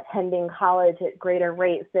women attending college at greater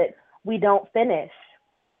rates, that we don't finish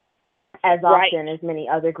as often as many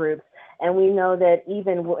other groups, and we know that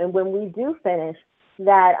even when we do finish,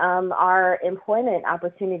 that our employment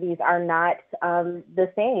opportunities are not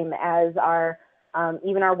the same as our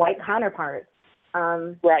even our white counterparts,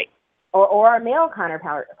 or our male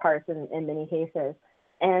counterparts in many cases,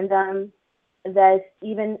 and that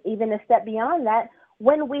even a step beyond that,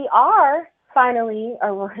 when we have finally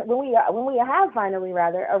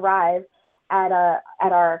arrived at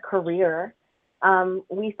our career,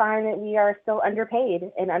 we find that we are still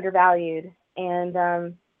underpaid and undervalued, and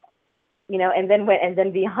and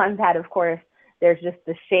then beyond that, of course, there's just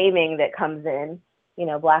the shaming that comes in.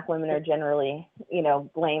 Black women are generally,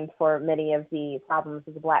 blamed for many of the problems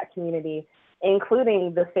of the Black community,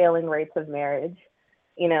 including the failing rates of marriage.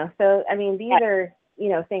 So I mean, these are,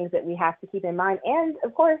 things that we have to keep in mind. And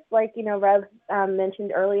of course, like, Rev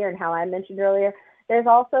mentioned earlier, and how I mentioned earlier, there's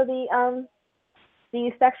also the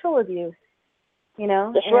sexual abuse,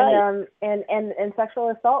 That's right. and sexual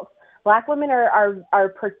assaults. Black women are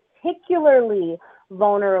particularly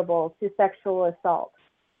vulnerable to sexual assault.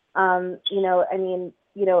 I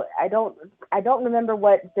don't remember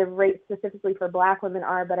what the rates specifically for Black women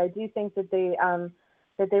are, but I do think that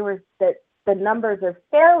that the numbers are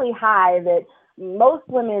fairly high, that most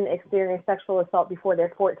women experience sexual assault before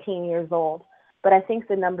they're 14 years old. But I think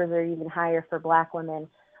the numbers are even higher for Black women,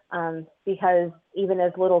 because even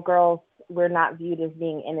as little girls, we're not viewed as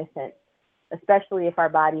being innocent, especially if our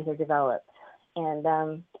bodies are developed. And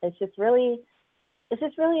it's just really a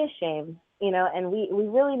shame, and we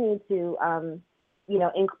really need to,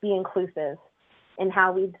 be inclusive in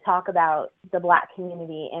how we talk about the Black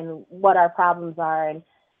community and what our problems are.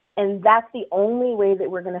 And that's the only way that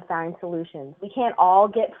we're going to find solutions. We can't all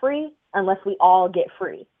get free unless we all get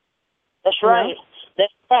free. That's right.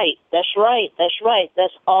 That's right. That's right. That's right.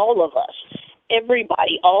 That's all of us.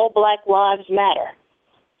 Everybody. All Black lives matter.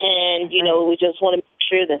 And, we just want to make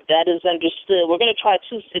sure that is understood. We're going to try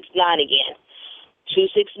 269 again.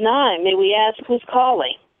 269, may we ask who's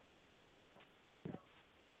calling?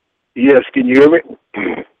 Yes, can you hear me?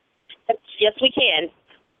 Yes, we can.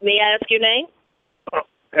 May I ask your name?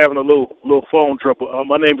 Having a little phone trouble.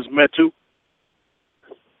 My name is Metu.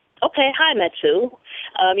 Okay, hi, Metu.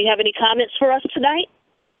 You have any comments for us tonight?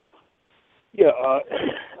 Yeah,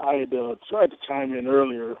 I had tried to chime in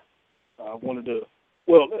earlier. I wanted to.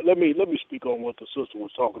 Well, let me speak on what the sister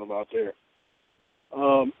was talking about there.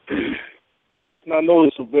 And I know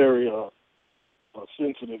it's a very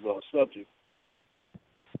sensitive subject,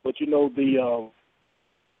 but I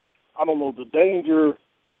don't know, the danger.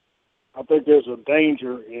 I think there's a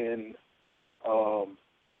danger in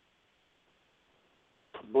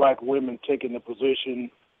Black women taking the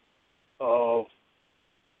position of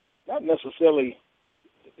not necessarily,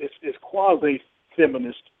 it's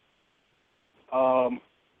quasi-feminist,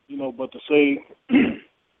 but to say,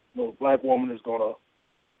 a Black woman is going to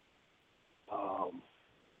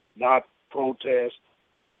not protest.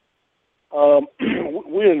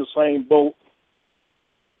 We're in the same boat,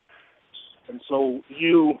 and so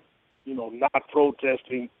not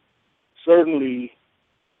protesting certainly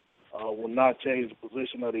will not change the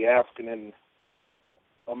position of the African in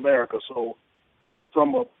America. So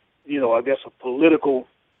from a political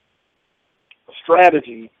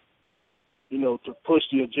strategy, to push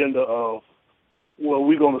the agenda of, well,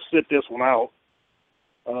 we're going to sit this one out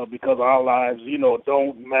because our lives,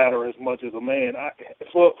 don't matter as much as a man.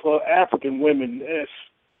 For African women,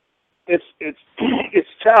 it's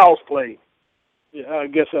child's play. Yeah, I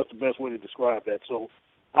guess that's the best way to describe that. So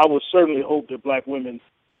I would certainly hope that Black women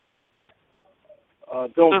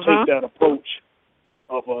don't take that approach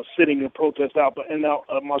of sitting and protest out. But now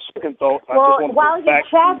my second thought, I just want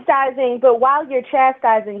to while you're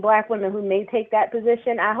chastising Black women who may take that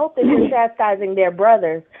position, I hope that you're chastising their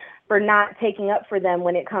brothers for not taking up for them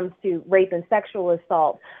when it comes to rape and sexual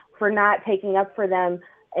assault, for not taking up for them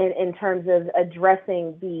in terms of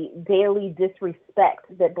addressing the daily disrespect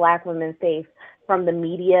that Black women face from the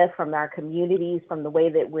media, from our communities, from the way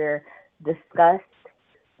that we're discussed,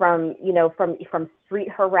 from street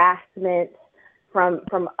harassment,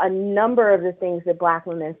 from a number of the things that Black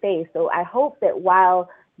women face. So I hope that while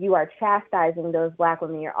you are chastising those Black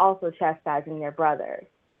women, you're also chastising their brothers.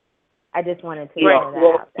 I just wanted to throw that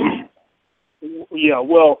out there. Yeah,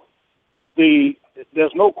 well,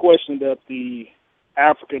 there's no question that the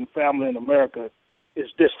African family in America is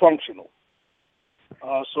dysfunctional.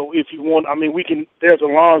 So if you want, I mean, we can. There's a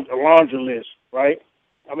laundry list, right?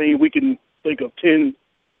 I mean, we can think of 10.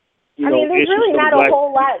 There's really not a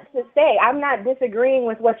whole lot to say. I'm not disagreeing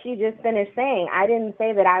with what she just finished saying. I didn't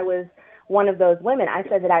say that I was one of those women. I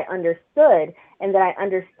said that I understood and that I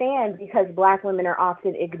understand because Black women are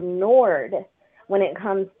often ignored when it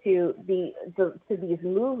comes to these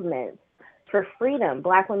movements for freedom.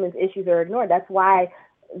 Black women's issues are ignored. That's why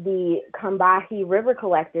the Combahee River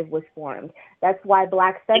Collective was formed. That's why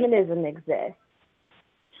Black feminism exists.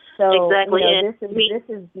 So exactly. This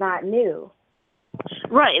is not new.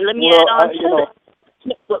 Right, and let me add on to that.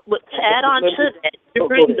 To add on to that,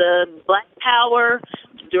 during the Black Power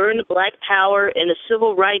and the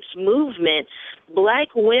Civil Rights Movement, Black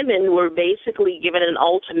women were basically given an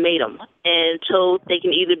ultimatum and told they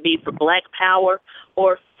can either be for Black Power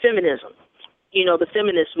or feminism, the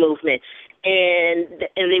feminist movement. And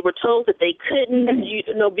they were told that they couldn't,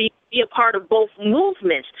 be a part of both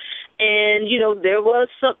movements. And, there was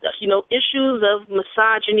some, issues of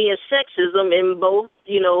misogyny and sexism in both,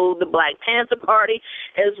 the Black Panther Party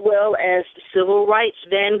as well as the Civil Rights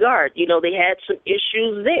Vanguard. They had some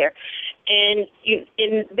issues there. And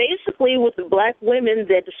basically with the Black women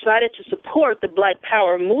that decided to support the Black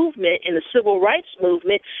Power movement and the Civil Rights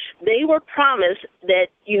movement, they were promised that,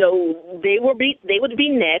 they would be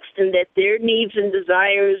next and that their needs and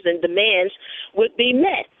desires and demands would be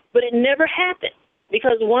met. But it never happened.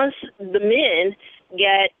 Because once the men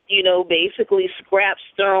got, basically scraps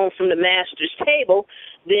thrown from the master's table,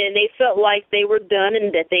 then they felt like they were done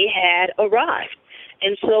and that they had arrived.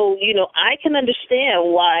 And so, I can understand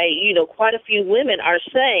why, quite a few women are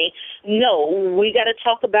saying, no, we got to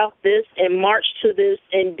talk about this and march to this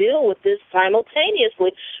and deal with this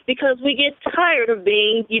simultaneously because we get tired of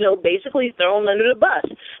being, basically thrown under the bus.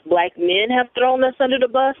 Black men have thrown us under the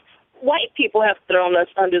bus. White people have thrown us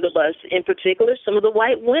under the bus, in particular some of the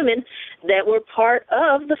white women that were part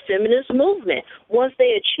of the feminist movement. Once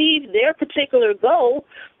they achieved their particular goal,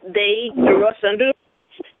 they threw us under the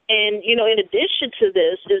bus. And, in addition to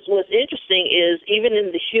this, what's interesting is even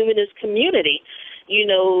in the humanist community,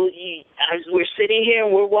 we're sitting here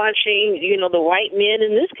and we're watching, the white men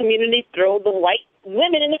in this community throw the white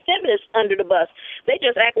women and the feminists under the bus. They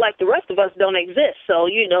just act like the rest of us don't exist. So,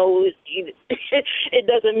 it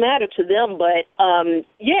doesn't matter to them. But, I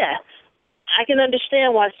can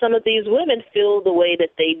understand why some of these women feel the way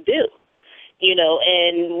that they do.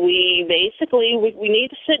 And we basically, we need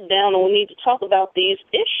to sit down and we need to talk about these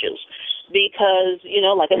issues because,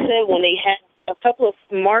 like I said, when they had a couple of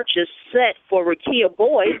marches set for Rekia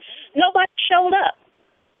Boyd, nobody showed up.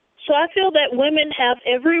 So I feel that women have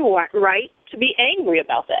every right to be angry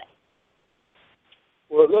about that.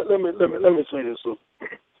 Well, let me say this. So,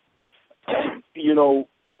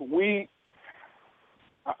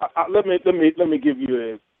 let me give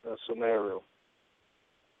you a scenario.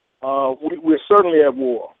 We're certainly at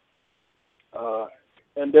war,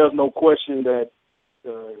 and there's no question that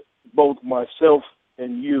both myself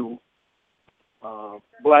and you,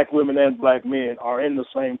 Black women and Black men, are in the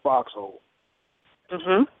same foxhole.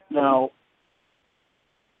 Mm-hmm. Now,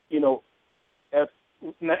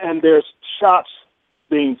 and there's shots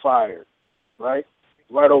being fired, right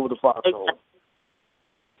over the foxhole.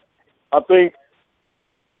 I think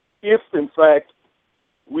if, in fact,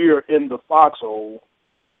 we are in the foxhole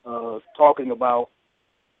talking about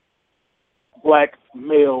Black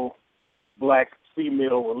male, Black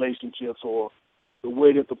female relationships or the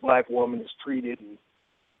way that the Black woman is treated, and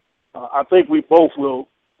I think we both will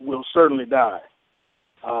certainly die.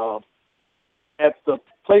 At the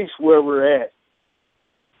place where we're at,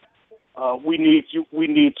 we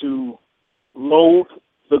need to load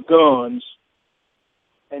the guns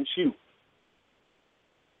and shoot.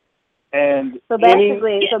 And so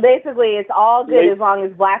basically, it's all good as long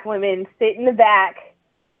as Black women sit in the back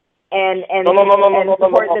and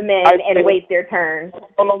support the men and wait their turn.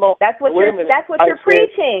 No. That's what you're preaching. That's what you're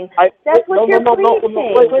preaching.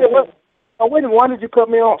 Wait, why did you cut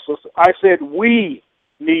me off? So I said we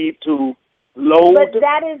need to load. But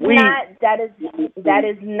that is not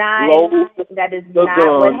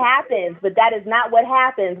what happens. But that is not what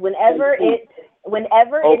happens. Whenever it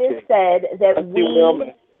is said that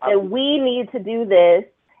we need to do this,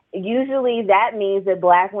 usually that means that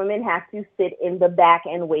Black women have to sit in the back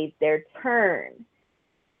and wait their turn.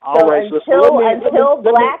 Until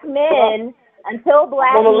Black men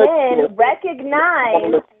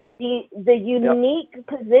recognize the unique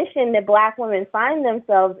position that Black women find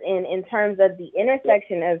themselves in terms of the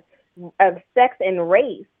intersection of sex and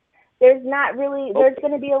race, there's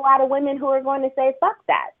going to be a lot of women who are going to say, fuck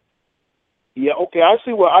that. Yeah, okay, I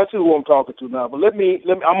see who I'm talking to now. But let me.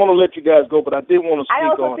 I'm gonna let you guys go. But I did want to speak on. I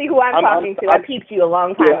also see who I'm talking to. I peeped you a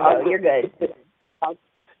long time ago. You're good.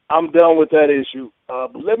 I'm done with that issue.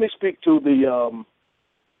 But let me speak to the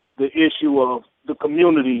issue of the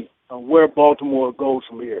community and where Baltimore goes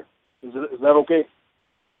from here. Is that okay?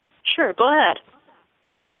 Sure, go ahead.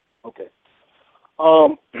 Okay.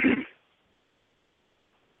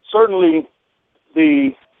 Certainly,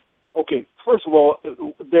 first of all,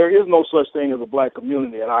 there is no such thing as a black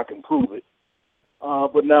community, and I can prove it.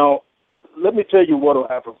 But now, let me tell you what will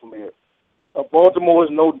happen from here. Baltimore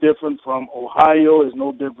is no different from Ohio, is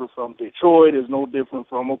no different from Detroit, is no different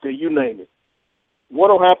from, you name it. What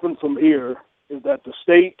will happen from here is that the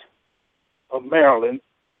state of Maryland,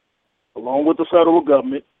 along with the federal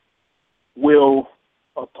government, will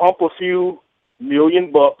pump a few $1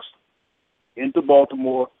 million into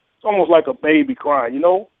Baltimore. It's almost like a baby crying,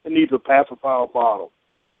 It needs a pacifier bottle.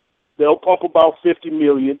 They'll pump about $50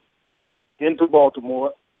 million into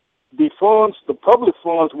Baltimore. The public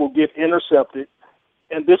funds will get intercepted,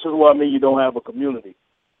 and this is what I mean you don't have a community.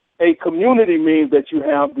 A community means that you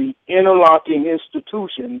have the interlocking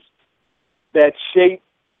institutions that shape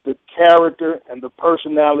the character and the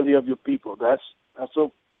personality of your people. That's a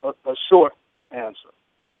short answer.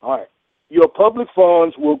 All right. Your public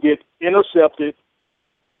funds will get intercepted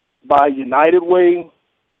by United Way,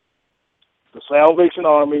 the Salvation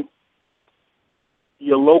Army,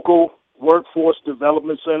 your local workforce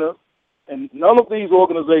development center, and none of these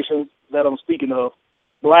organizations that I'm speaking of,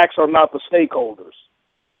 blacks are not the stakeholders.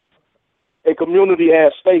 A community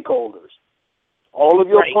has stakeholders. All of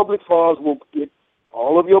your public funds will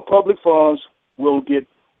get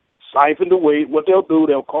siphoned away. What they'll do,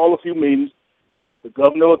 they'll call a few meetings. The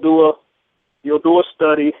governor will do a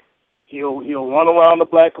study. He'll run around the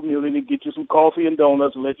black community, get you some coffee and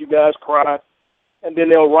donuts, and let you guys cry. And then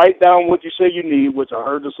they'll write down what you say you need, which I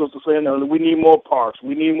heard the sister saying earlier. We need more parks.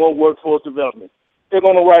 We need more workforce development. They're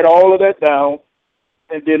going to write all of that down,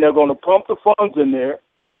 and then they're going to pump the funds in there,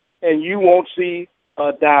 and you won't see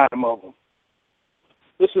a dime of them.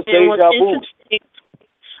 This is deja vu.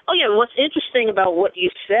 Oh, yeah, what's interesting about what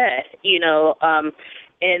you said,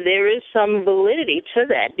 and there is some validity to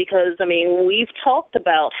that because, we've talked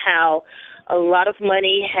about how a lot of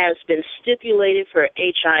money has been stipulated for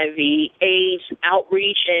HIV, AIDS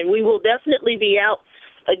outreach, and we will definitely be out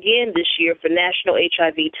again this year for National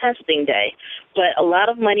HIV Testing Day. But a lot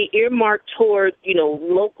of money earmarked toward,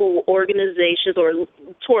 local organizations or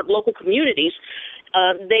toward local communities,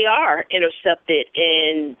 they are intercepted,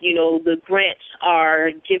 and, the grants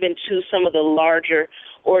are given to some of the larger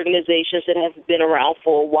organizations that have been around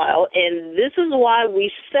for a while. And this is why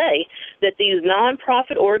we say that these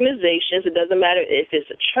nonprofit organizations, it doesn't matter if it's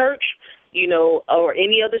a church, or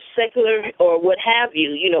any other secular or what have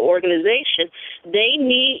you, organization, they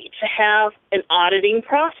need to have an auditing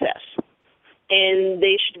process. And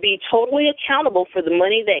they should be totally accountable for the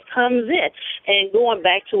money that comes in. And going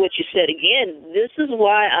back to what you said again, this is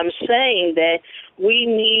why I'm saying that we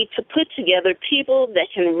need to put together people that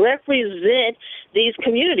can represent these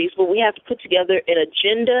communities, but we have to put together an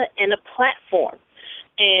agenda and a platform.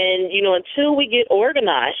 And, until we get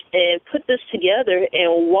organized and put this together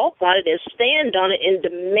and walk on it and stand on it and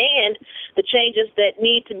demand the changes that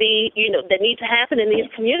need to be, that need to happen in these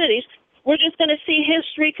communities, we're just going to see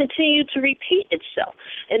history continue to repeat itself.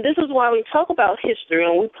 And this is why we talk about history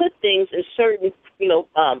and we put things in certain,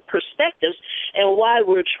 perspectives, and why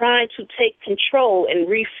we're trying to take control and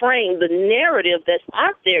reframe the narrative that's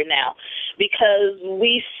out there now, because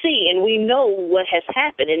we see and we know what has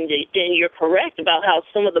happened. And you're correct about how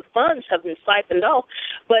some of the funds have been siphoned off,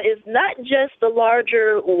 but it's not just the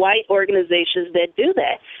larger white organizations that do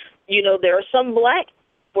that. There are some black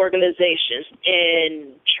organizations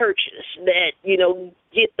and churches that,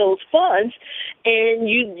 get those funds, and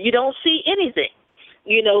you don't see anything.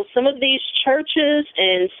 Some of these churches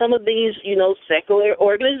and some of these, secular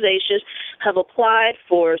organizations have applied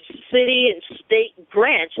for city and state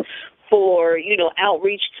grants for,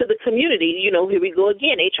 outreach to the community. Here we go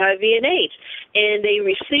again, HIV and AIDS. And they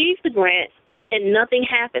receive the grant and nothing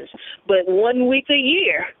happens. But 1 week a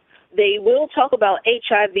year, they will talk about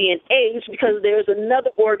HIV and AIDS because there's another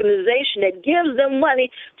organization that gives them money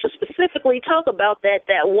to specifically talk about that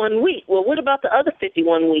 1 week. Well, what about the other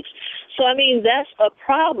 51 weeks? So, that's a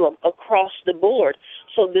problem across the board.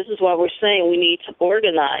 So this is why we're saying we need to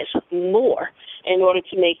organize more in order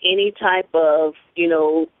to make any type of,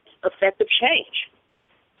 effective change.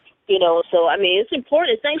 So, it's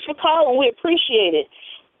important. Thanks for calling. We appreciate it.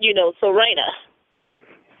 So, Raina.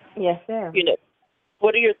 Yes, sir.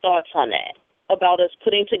 What are your thoughts on that? about us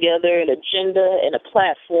putting together an agenda and a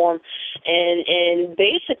platform, and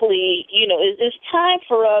basically, it's time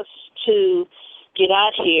for us to get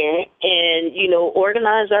out here and,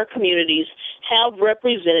 organize our communities, have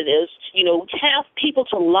representatives, have people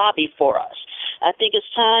to lobby for us. I think it's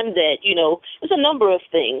time that, there's a number of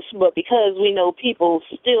things, but because we know people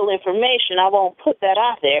steal information, I won't put that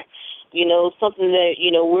out there. Something that,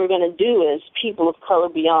 we're going to do as people of color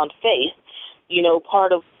beyond faith,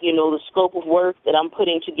 part of, the scope of work that I'm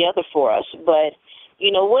putting together for us. But,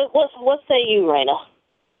 what say you, Raina?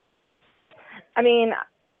 I mean,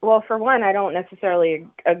 well, for one, I don't necessarily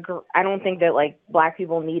agree. I don't think that, like, Black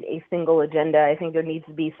people need a single agenda. I think there needs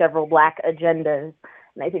to be several Black agendas,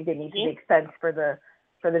 and I think they need to make sense for the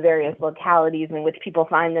various localities in which people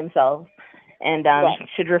find themselves, and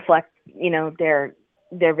should reflect,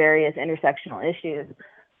 their various intersectional issues.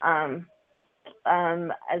 As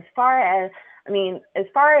far as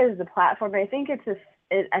the platform, I think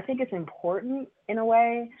it's important in a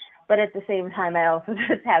way. But at the same time, I also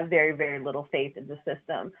just have very, very little faith in the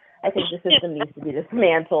system. I think the system needs to be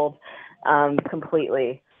dismantled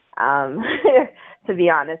completely. To be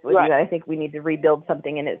honest with you, I think we need to rebuild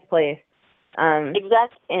something in its place.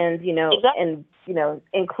 Exactly. And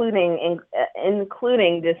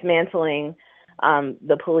including dismantling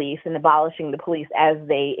the police and abolishing the police as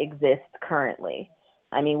they exist currently.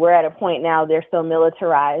 I mean, we're at a point now; they're so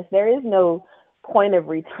militarized. There is no point of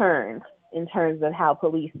return in terms of how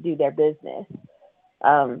police do their business.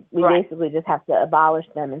 We basically just have to abolish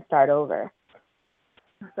them and start over.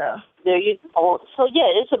 So there you go. So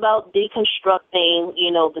it's about deconstructing,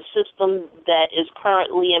 the system that is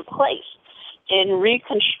currently in place and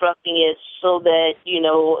reconstructing it so that,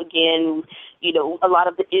 again, a lot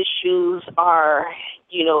of the issues are,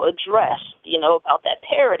 addressed, about that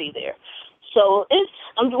parity there. So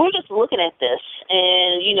we're just looking at this,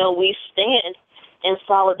 and, we stand in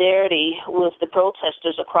solidarity with the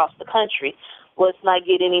protesters across the country. Let's not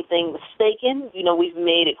get anything mistaken. We've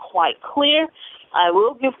made it quite clear. I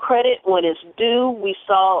will give credit when it's due. We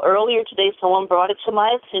saw earlier today, someone brought it to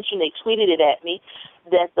my attention. They tweeted it at me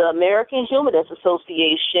that the American Humanists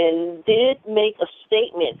Association did make a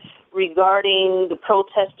statement regarding the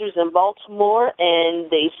protesters in Baltimore, and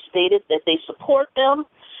they stated that they support them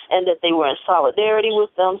and that they were in solidarity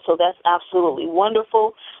with them. So that's absolutely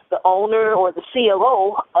wonderful. The owner or the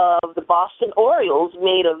CLO of the Boston Orioles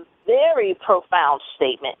made a very profound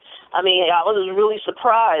statement. I mean, I was really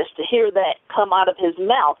surprised to hear that come out of his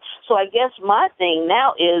mouth. So I guess my thing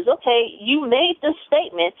now is, okay, you made this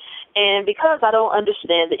statement, and because I don't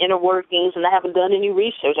understand the inner workings and I haven't done any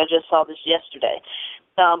research, I just saw this yesterday,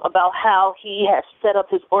 about how he has set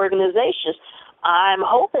up his organizations, I'm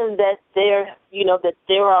hoping that there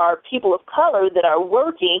are people of color that are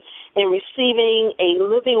working and receiving a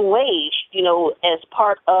living wage, as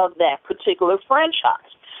part of that particular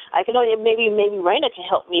franchise. I can only maybe Raina can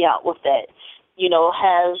help me out with that.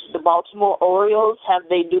 Has the Baltimore Orioles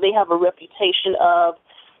do they have a reputation of,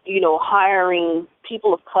 hiring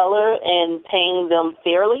people of color and paying them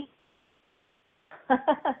fairly?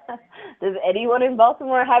 Does anyone in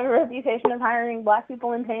Baltimore have a reputation of hiring Black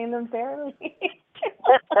people and paying them fairly?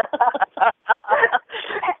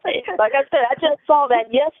 Like I said, I just saw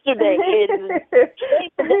that yesterday.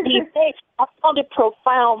 I found it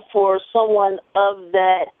profound for someone of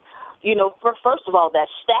that, first of all, that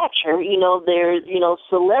stature, their,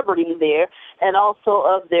 celebrity there, and also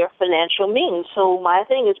of their financial means. So my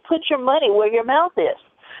thing is, put your money where your mouth is.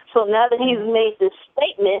 So now that he's made this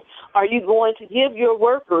statement, are you going to give your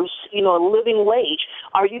workers, a living wage?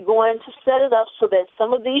 Are you going to set it up so that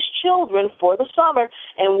some of these children for the summer,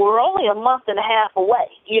 and we're only a month and a half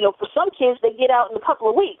away, for some kids, they get out in a couple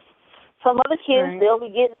of weeks. Some other kids, they'll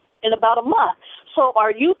be getting in about a month. So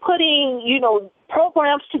are you putting,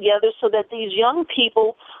 programs together so that these young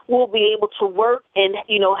people will be able to work and,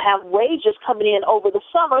 have wages coming in over the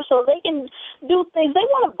summer so they can do things? They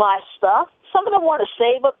want to buy stuff. Some of them want to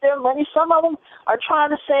save up their money. Some of them are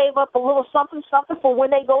trying to save up a little something for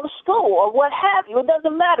when they go to school or what have you. It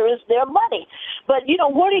doesn't matter. It's their money. But,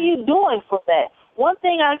 what are you doing for that? One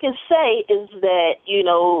thing I can say is that,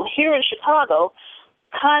 here in Chicago,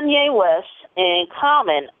 Kanye West and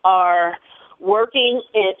Common are working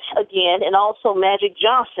it again, and also Magic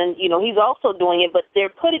Johnson, he's also doing it, but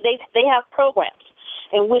they have programs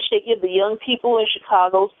in which they give the young people in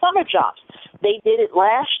Chicago summer jobs. They did it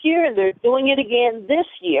last year, and they're doing it again this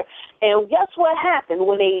year. And guess what happened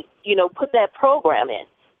when they, put that program in?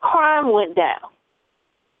 Crime went down.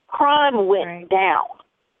 Down.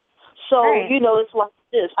 So, it's like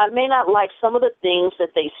this. I may not like some of the things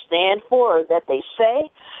that they stand for or that they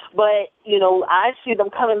say, But, you know, I see them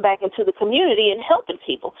coming back into the community and helping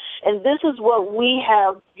people. And this is what we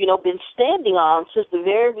have, you know, been standing on since the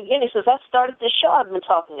very beginning. Since I started this show, I've been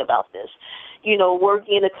talking about this. You know,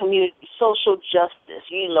 working in the community, social justice,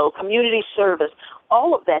 you know, community service,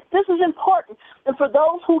 all of that. This is important. And for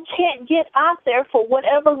those who can't get out there for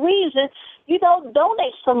whatever reason, you know,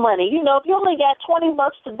 donate some money. You know, if you only got $20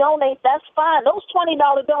 to donate, that's fine. Those $20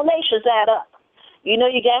 donations add up. You know,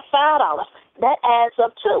 you got $5. That adds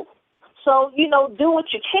up too. So, you know, do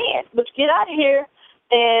what you can. But get out of here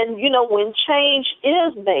and, you know, when change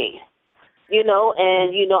is made, you know,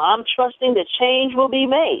 and, you know, I'm trusting that change will be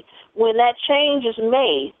made. When that change is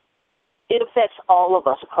made, it affects all of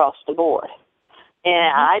us across the board.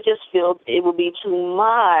 And I just feel it would be to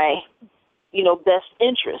my, you know, best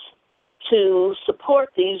interest to support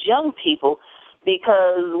these young people,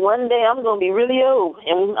 because one day I'm going to be really old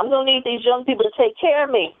and I'm going to need these young people to take care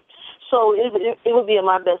of me. So it would be in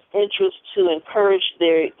my best interest to encourage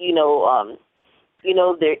their, you know,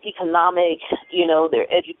 their economic, you know, their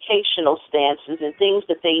educational stances and things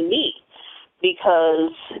that they need,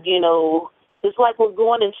 because, you know, it's like we're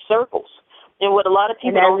going in circles. And what a lot of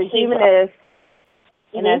people don't see.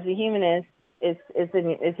 And as a humanist,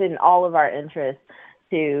 it's in all of our interests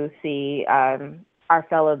to see our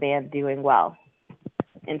fellow man doing well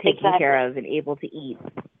and taken care of and able to eat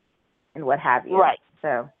and what have you. Right.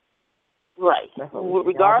 So. Right.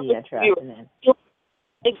 Regardless if you're,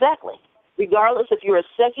 exactly. Regardless if you're a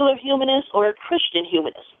secular humanist or a Christian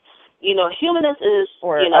humanist. You know, humanist is,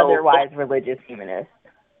 or you know, otherwise religious humanist.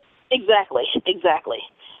 Exactly.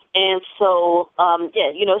 And so,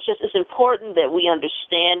 yeah, you know, it's important that we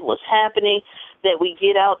understand what's happening, that we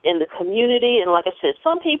get out in the community. And like I said,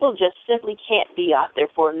 some people just simply can't be out there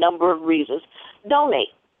for a number of reasons.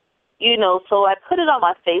 Donate. You know, so I put it on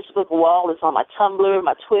my Facebook wall. It's on my Tumblr,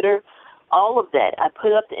 my Twitter, all of that. I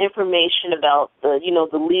put up the information about the, you know,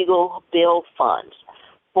 the legal bail funds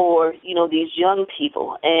for, you know, these young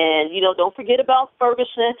people. And, you know, don't forget about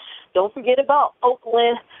Ferguson. Don't forget about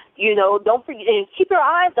Oakland. You know, don't forget, and keep your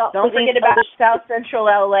eyes out. Don't forget about South Central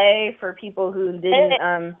LA for people who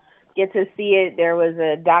didn't get to see it. There was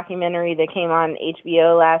a documentary that came on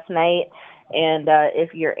HBO last night. And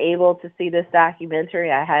if you're able to see this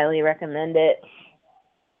documentary, I highly recommend it.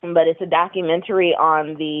 But it's a documentary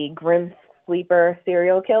on the Grim Sleeper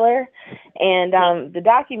serial killer. And the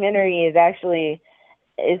documentary is actually,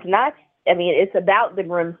 it's not, I mean, it's about the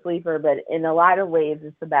Grim Sleeper, but in a lot of ways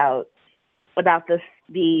it's about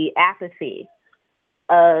the apathy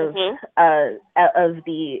of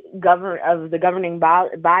the governing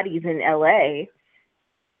bodies in LA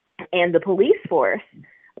and the police force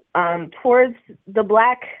towards the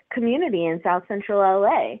Black community in South Central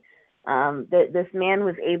LA. This man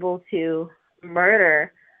was able to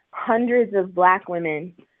murder hundreds of Black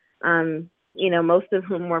women, you know, most of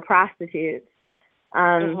whom were prostitutes,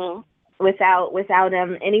 without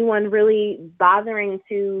anyone really bothering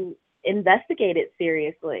to investigate it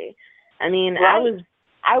seriously. I mean, right.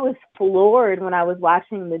 I was floored when I was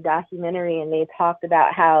watching the documentary, and they talked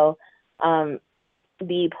about how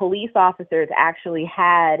the police officers actually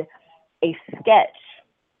had a sketch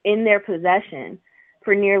in their possession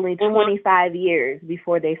for nearly 25 years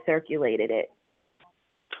before they circulated it.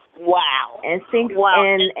 Wow. And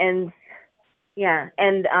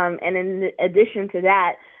in addition to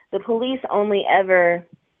that, the police only ever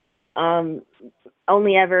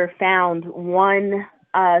found one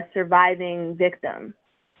surviving victim.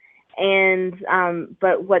 And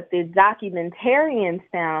but what the documentarians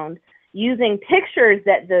found, using pictures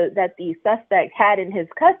that the suspect had in his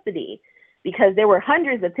custody, because there were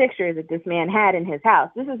hundreds of pictures that this man had in his house.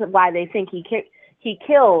 This is why they think he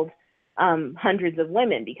killed hundreds of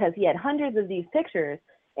women, because he had hundreds of these pictures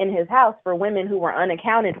in his house for women who were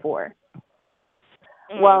unaccounted for.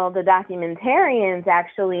 Well, the documentarians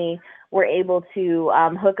actually were able to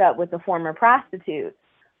hook up with a former prostitute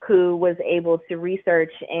who was able to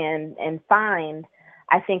research and find,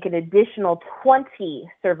 I think, an additional 20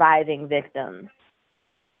 surviving victims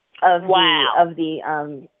of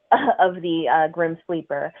the Grim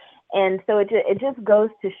Sleeper. And so it just goes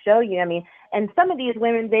to show you, I mean, and some of these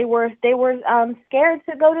women, they were scared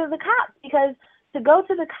to go to the cops, because to go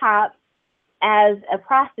to the cops as a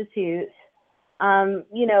prostitute,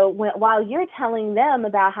 you know, while you're telling them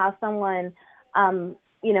about how someone,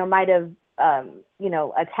 you know, might have, you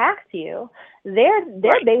know, attacked you, they're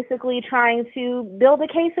basically trying to build a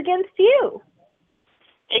case against you.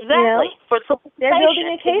 Exactly. You know? They're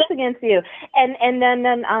building a case against you. And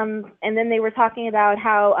then they were talking about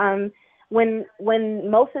how when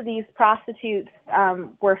most of these prostitutes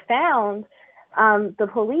were found, the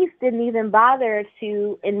police didn't even bother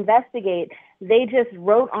to investigate. They just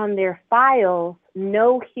wrote on their files,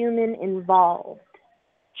 no human involved.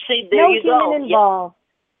 See, there no you human go. involved.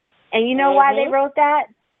 Yep. And you know why they Mm-hmm. wrote that?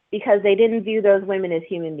 Because they didn't view those women as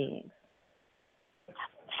human beings.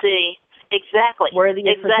 See, exactly. Worthy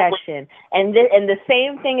of protection. And the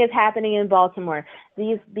same thing is happening in Baltimore.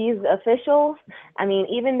 These officials, I mean,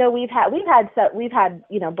 even though we've had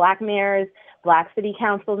black mayors, black city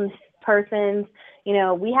council persons,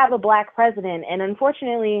 we have a black president, and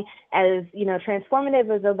unfortunately, as transformative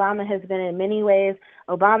as Obama has been in many ways,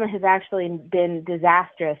 Obama has actually been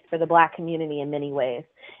disastrous for the black community in many ways.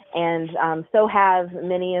 And so have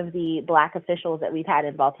many of the black officials that we've had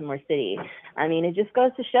in Baltimore City. I mean, it just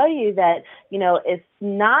goes to show you that, it's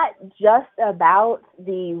not just about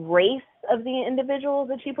the race of the individuals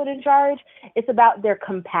that you put in charge. It's about their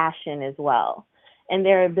compassion as well, and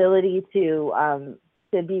their ability to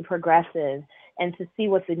be progressive and to see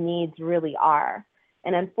what the needs really are.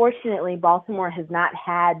 And unfortunately, Baltimore has not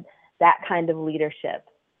had that kind of leadership.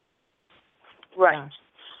 Right. Yeah.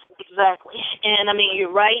 Exactly. And, I mean,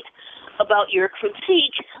 you're right about your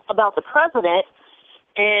critique about the president.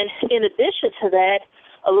 And in addition to that,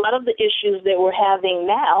 a lot of the issues that we're having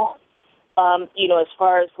now, as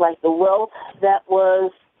far as, like, the wealth that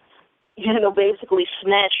was, basically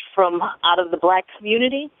snatched from out of the black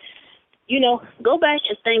community, go back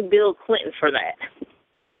and thank Bill Clinton for that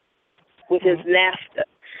with his NAFTA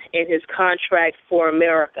and his contract for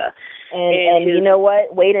America. And you know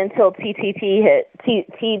what? Wait until TPP hits.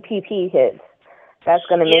 That's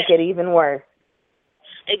going to make it even worse.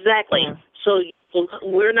 Exactly. Yeah. So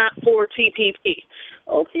we're not for TPP.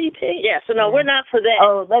 OPP. Yeah. So no, we're not for that.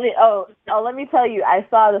 Let me tell you. I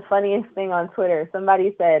saw the funniest thing on Twitter.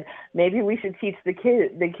 Somebody said maybe we should teach the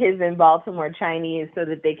kids in Baltimore Chinese so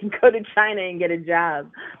that they can go to China and get a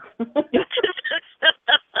job.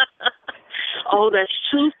 Oh, that's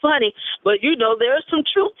too funny. But, there's some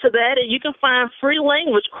truth to that, and you can find free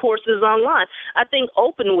language courses online. I think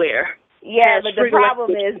Openware. Yeah, but the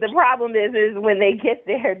problem is when they get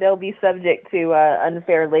there, they'll be subject to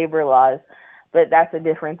unfair labor laws. But that's a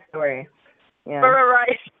different story. Yeah.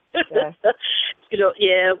 Right.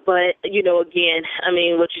 Yeah. But, again, I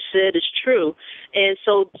mean, what you said is true. And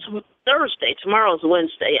so Thursday, tomorrow's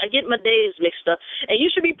Wednesday, I get my days mixed up. And you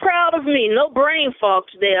should be proud of me. No brain fog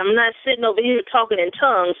today. I'm not sitting over here talking in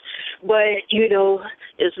tongues. But,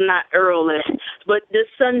 it's not early. But this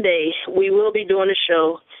Sunday, we will be doing a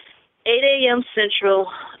show. 8 a.m. Central,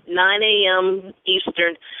 9 a.m.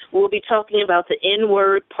 Eastern. We'll be talking about the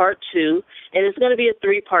N-word Part 2, and it's going to be a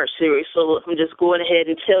 3-part series, so I'm just going ahead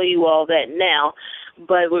and tell you all that now.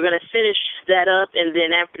 But we're going to finish that up, and then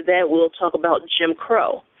after that, we'll talk about Jim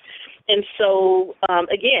Crow. And so,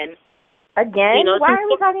 again? Again? Why are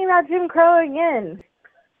we talking about Jim Crow again?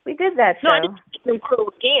 We did that show. No, I didn't Jim Crow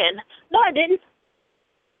again. No, I didn't.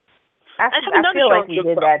 I feel like we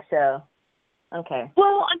did that show. Okay.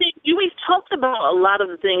 Well, I mean, we've talked about a lot of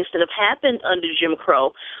the things that have happened under Jim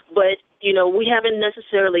Crow, but, we haven't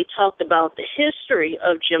necessarily talked about the history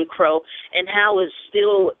of Jim Crow and how it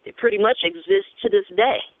still pretty much exists to this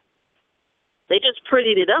day. They just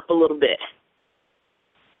prettied it up a little bit.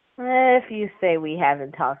 If you say we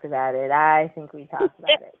haven't talked about it, I think we talked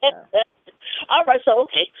about it. So. All right, so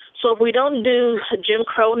if we don't do Jim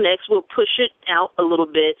Crow next, we'll push it out a little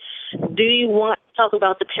bit. Do you want to talk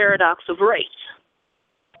about the paradox of race?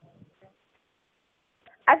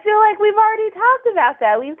 I feel like we've already talked about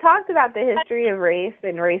that. We've talked about the history of race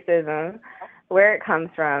and racism, where it comes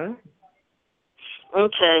from.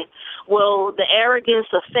 Okay. Well, The Arrogance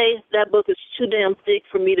of Faith, that book is too damn thick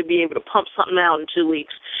for me to be able to pump something out in 2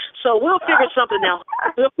 weeks. So we'll figure something out.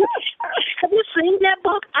 Have you seen that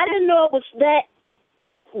book? I didn't know it was that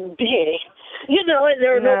big. And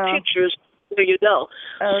there are no pictures. There you go.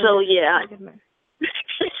 So, yeah.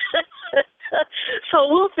 So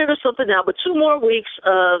we'll figure something out. But 2 more weeks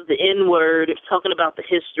of the N-word, talking about the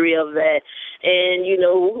history of that. And,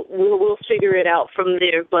 we'll figure it out from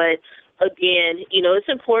there. But, again, it's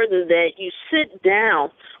important that you sit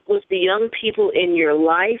down with the young people in your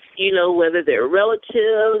life, whether they're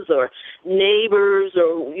relatives or neighbors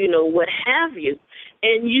or, what have you,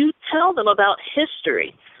 and you tell them about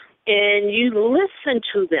history and you listen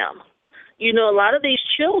to them. A lot of these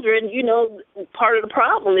children, part of the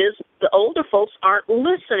problem is the older folks aren't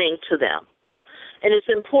listening to them. And it's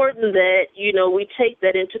important that, we take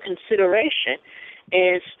that into consideration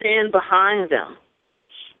and stand behind them.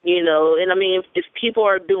 And I mean, if people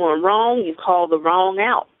are doing wrong, you call the wrong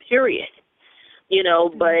out, period.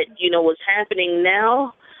 But, what's happening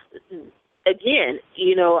now, again,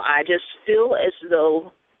 I just feel as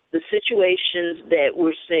though the situations that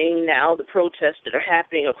we're seeing now, the protests that are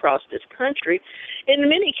happening across this country, in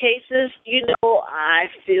many cases, I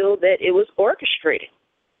feel that it was orchestrated.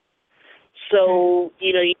 So,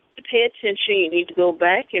 you need to pay attention. You need to go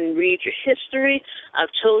back and read your history.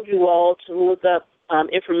 I've told you all to look up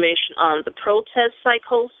information on the protest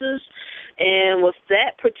psychosis. And with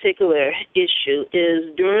that particular issue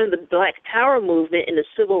is during the Black Power movement and the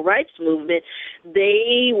Civil Rights movement,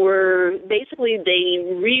 they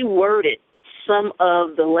reworded some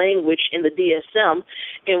of the language in the DSM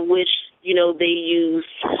in which, they use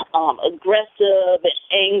aggressive and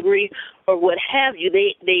angry or what have you.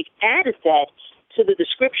 They added that to the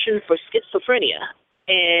description for schizophrenia.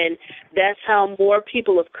 And that's how more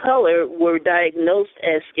people of color were diagnosed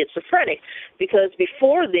as schizophrenic, because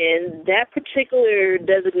before then, that particular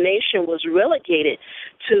designation was relegated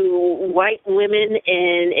to white women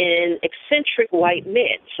and eccentric white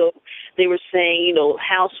men. So they were saying,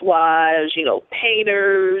 housewives,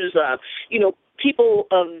 painters, people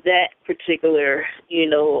of that particular,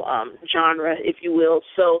 genre, if you will.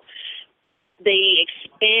 So they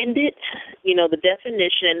expanded, the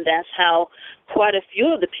definition. That's how quite a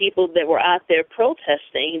few of the people that were out there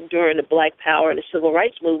protesting during the Black Power and the Civil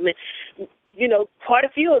Rights movement, quite a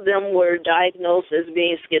few of them were diagnosed as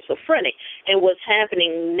being schizophrenic. And what's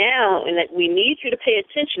happening now, and that we need you to pay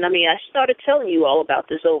attention, I started telling you all about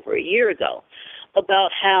this over a year ago,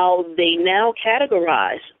 about how they now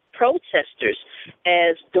categorize protesters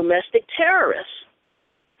as domestic terrorists.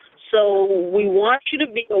 So we want you to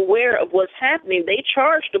be aware of what's happening. They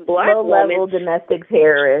charged a black woman. Low-level domestic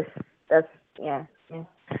terrorists. That's, yeah,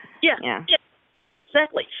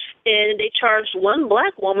 exactly. And they charged one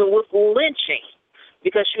black woman with lynching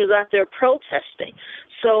because she was out there protesting.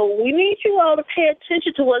 So we need you all to pay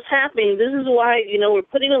attention to what's happening. This is why, we're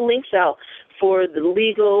putting the links out for the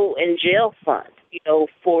legal and jail fund,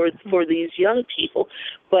 for these young people.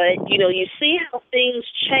 But, you see how things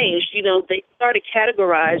changed. They started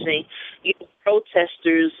categorizing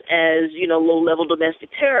protesters as, low-level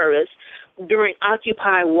domestic terrorists during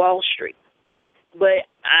Occupy Wall Street. But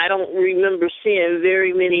I don't remember seeing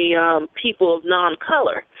very many people of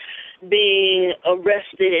non-color being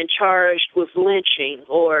arrested and charged with lynching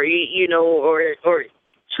or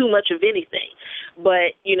too much of anything.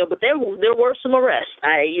 But there were some arrests.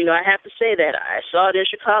 I have to say that I saw it in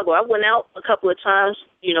Chicago. I went out a couple of times,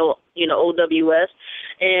 OWS,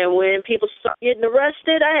 and when people started getting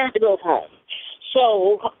arrested, I had to go home.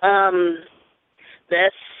 So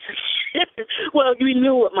that's well, you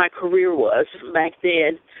knew what my career was back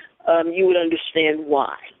then. You would understand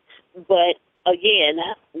why. But again,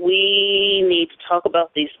 we need to talk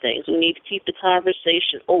about these things. We need to keep the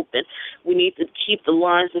conversation open. We need to keep the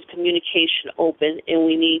lines of communication open, and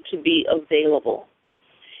we need to be available.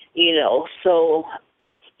 So,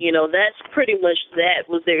 that's pretty much that.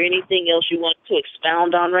 Was there anything else you wanted to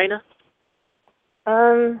expound on, Raina?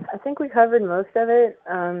 I think we covered most of it.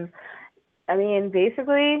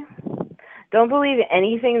 Basically, don't believe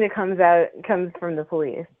anything that comes from the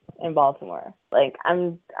police in Baltimore. Like,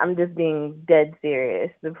 I'm just being dead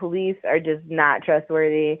serious. The police are just not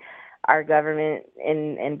trustworthy. Our government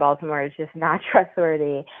in Baltimore is just not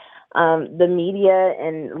trustworthy. The media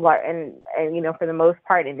and for the most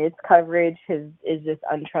part in its coverage is just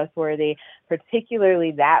untrustworthy,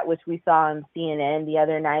 particularly that which we saw on CNN the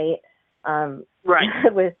other night. Right.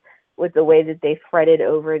 with the way that they fretted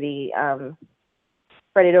over the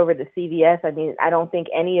CVS. I don't think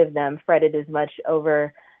any of them fretted as much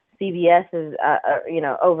over CVS as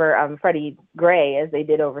over Freddie Gray as they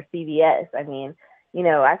did over CVS. I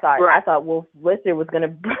thought Wolf Blitzer was gonna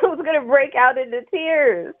break out into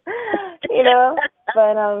tears, but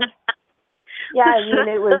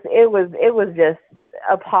it was just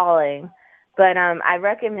appalling. But I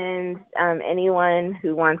recommend anyone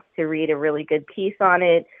who wants to read a really good piece on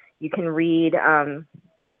it. You can read.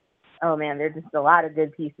 There's just a lot of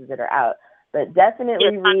good pieces that are out. But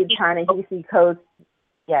definitely read Ta-Nehisi Coates.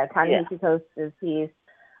 Yeah, Ta-Nehisi Coates' piece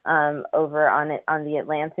over on the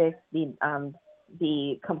Atlantic.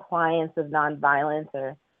 The compliance of nonviolence,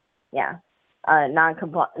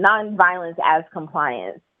 nonviolence as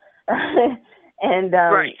compliance. And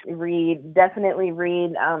definitely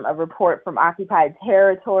read a report from Occupied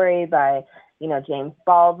Territory by James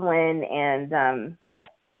Baldwin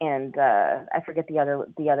and I forget the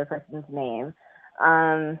other person's name.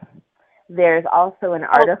 There's also an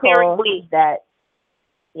article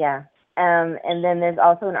and then there's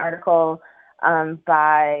also an article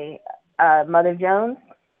by Mother Jones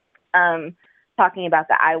talking about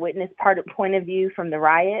the eyewitness point of view from the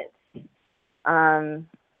riots.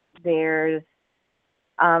 There's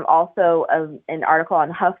Also, an article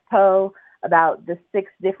on HuffPo about the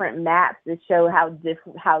 6 different maps that show how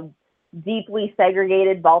deeply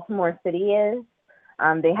segregated Baltimore City is.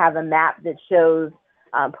 They have a map that shows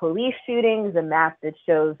police shootings, a map that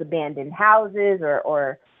shows abandoned houses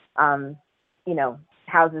or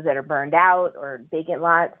houses that are burned out or vacant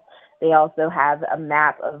lots. They also have a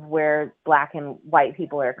map of where Black and white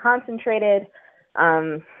people are concentrated.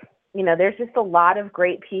 There's just a lot of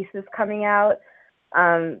great pieces coming out.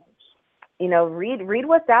 Read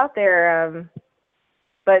what's out there,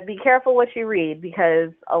 but be careful what you read,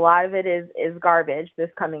 because a lot of it is garbage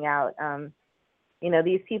that's coming out.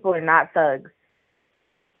 These people are not thugs.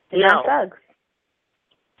 They're not thugs.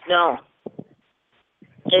 No.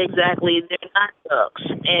 Exactly. They're not thugs.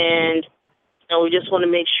 And we just want to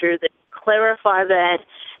make sure that clarify that.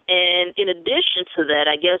 And in addition to that,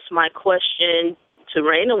 I guess my question to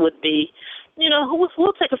Raina would be,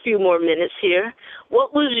 we'll take a few more minutes here.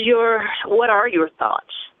 What are your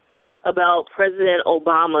thoughts about President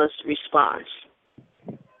Obama's response?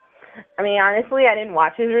 I mean, honestly, I didn't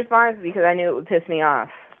watch his response because I knew it would piss me off.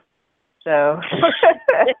 So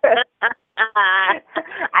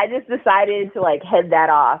I just decided to head that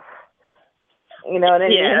off. You know what I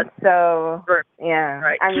mean? So yeah,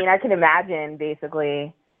 right. I mean, I can imagine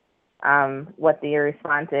basically what the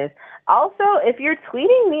response is. Also, if you're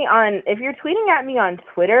tweeting at me on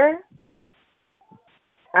Twitter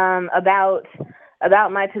about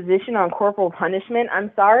my position on corporal punishment,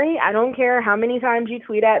 I'm sorry. I don't care how many times you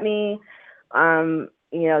tweet at me.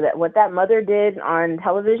 That what that mother did on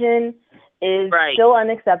television is still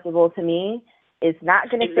unacceptable to me. It's not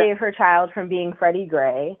going to save her child from being Freddie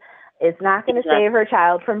Gray. It's not going to save her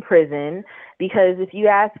child from prison, because if you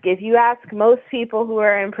ask most people who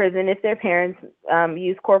are in prison if their parents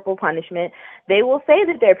use corporal punishment, they will say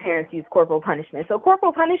that their parents use corporal punishment. So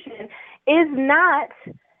corporal punishment is not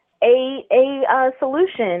a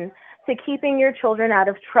solution to keeping your children out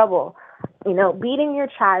of trouble. Beating your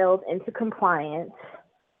child into compliance,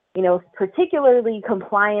 particularly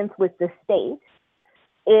compliance with the state,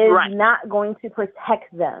 is not going to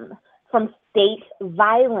protect them from state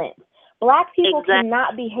violence. Black people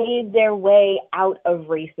cannot behave their way out of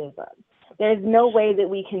racism. There's no way that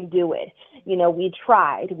we can do it. We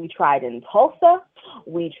tried. We tried in Tulsa.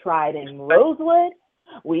 We tried in Rosewood.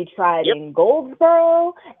 We tried in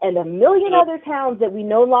Goldsboro and a million other towns that we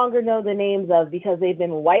no longer know the names of because they've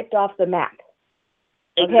been wiped off the map.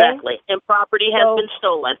 Okay? Exactly. And property has been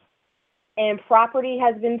stolen. And property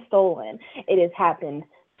has been stolen. It has happened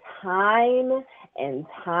time and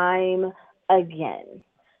time again.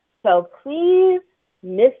 So please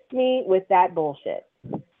miss me with that bullshit.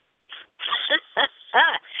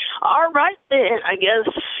 All right, then. I guess,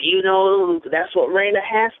 that's what Raina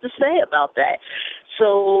has to say about that.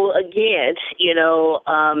 So, again,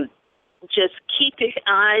 just keep your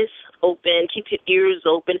eyes open, keep your ears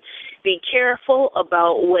open. Be careful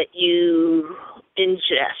about what you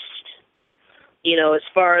ingest, as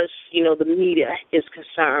far as, the media is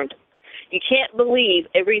concerned. You can't believe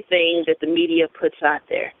everything that the media puts out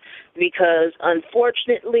there because,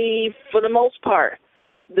 unfortunately, for the most part,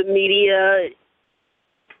 the media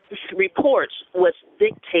reports what's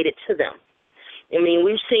dictated to them. I mean,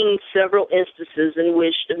 we've seen several instances in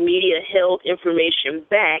which the media held information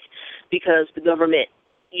back because the government,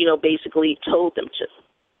 basically told them to.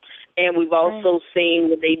 And we've also seen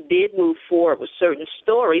when they did move forward with certain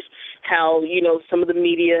stories, how, some of the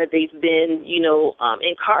media, they've been,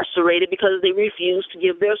 incarcerated because they refuse to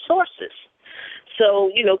give their sources.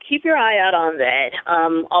 So, keep your eye out on that.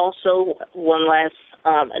 Also, one last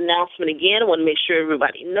announcement again. I want to make sure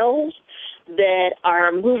everybody knows that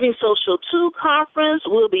our Moving Social 2 conference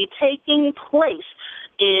will be taking place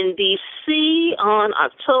in D.C. on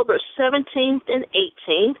October 17th and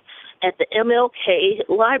 18th at the MLK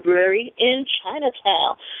Library in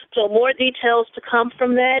Chinatown. So more details to come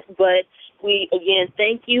from that, but we, again,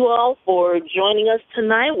 thank you all for joining us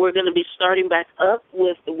tonight. We're going to be starting back up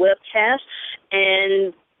with the webcast,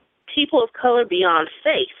 and People of Color Beyond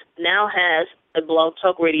Faith now has a Blog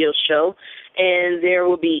Talk Radio show, and there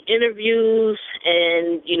will be interviews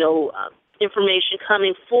and, information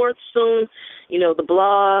coming forth soon, the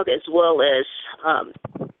blog as well as,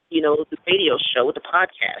 the radio show with the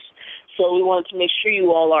podcast. So we wanted to make sure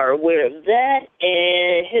you all are aware of that,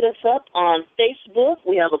 and hit us up on Facebook.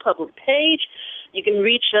 We have a public page. You can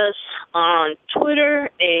reach us on Twitter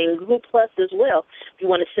and Google Plus as well. If you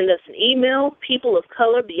want to send us an email,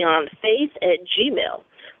 peopleofcolorbeyondfaith@gmail.com.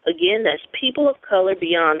 Again, that's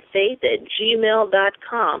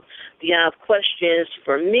peopleofcolorbeyondfaith@gmail.com. If you have questions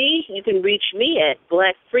for me, you can reach me at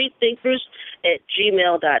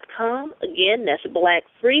blackfreethinkers@gmail.com. Again, that's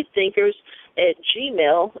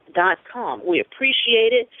blackfreethinkers@gmail.com. We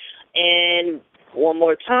appreciate it. And one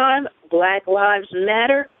more time, Black Lives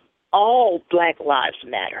Matter. All Black Lives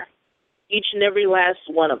Matter. Each and every last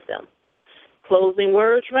one of them. Closing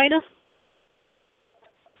words, Raina?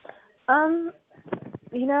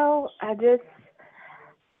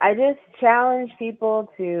 I just challenge people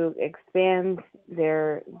to expand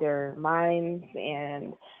their minds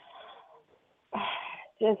and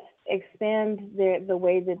just expand the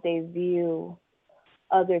way that they view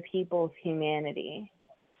other people's humanity.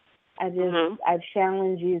 I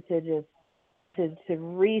challenge you to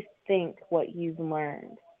rethink what you've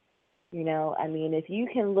learned. If you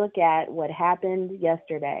can look at what happened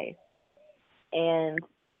yesterday and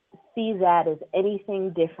see that as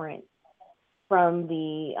anything different from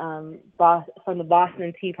the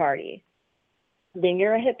Boston Tea Party, then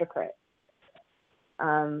you're a hypocrite.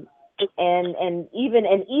 And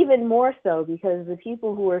even more so because the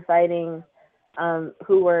people who were fighting,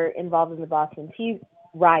 who were involved in the Boston Tea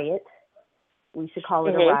riot, we should call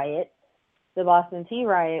it a riot. The Boston Tea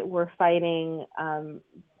riot were fighting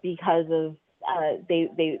because of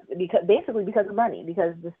because of money,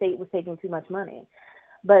 because the state was taking too much money.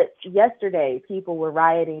 But yesterday, people were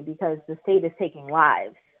rioting because the state is taking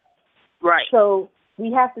lives. Right. So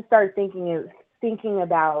we have to start thinking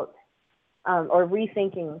about or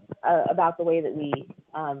rethinking about the way that we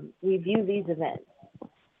view these events,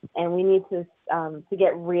 and we need to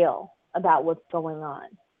get real about what's going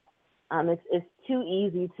on. It's too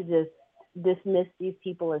easy to just dismiss these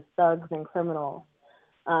people as thugs and criminals.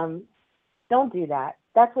 Don't do that.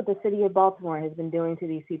 That's what the city of Baltimore has been doing to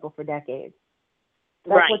these people for decades.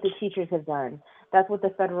 That's what the teachers have done. That's what the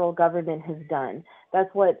federal government has done.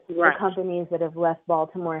 That's what the companies that have left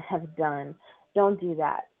Baltimore have done. Don't do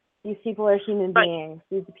that. These people are human beings.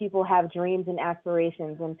 These people have dreams and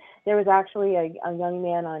aspirations. And there was actually a young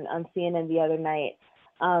man on CNN the other night,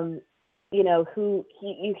 who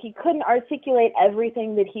he couldn't articulate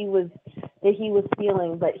everything that he was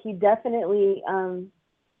feeling, but he definitely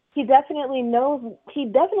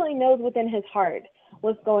knows within his heart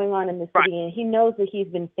what's going on in the city, and he knows that he's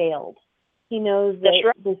been failed. He knows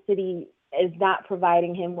that the city is not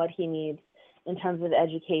providing him what he needs in terms of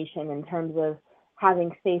education, in terms of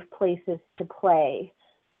having safe places to play,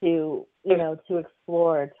 to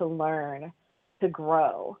explore, to learn, to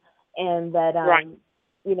grow, and that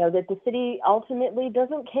that the city ultimately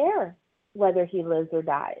doesn't care whether he lives or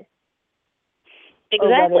dies, or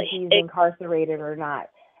whether he's incarcerated or not.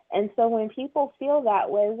 And so when people feel that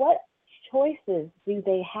way, what choices do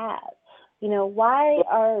they have? Why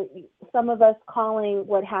are some of us calling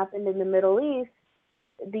what happened in the Middle East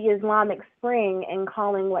the Islamic Spring and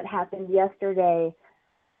calling what happened yesterday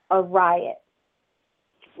a riot?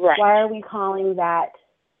 Right. Why are we calling that,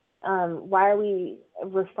 why are we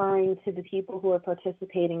referring to the people who are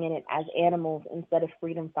participating in it as animals instead of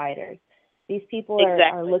freedom fighters? These people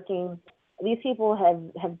are looking, these people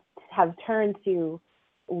have turned to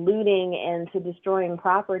looting and to destroying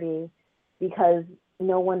property because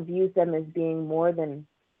no one views them as being more than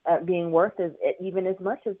being worth even as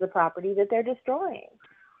much as the property that they're destroying.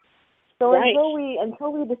 So until we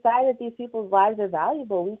decide that these people's lives are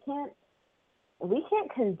valuable, we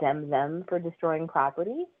can't condemn them for destroying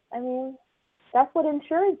property. I mean, that's what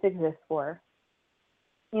insurance exists for.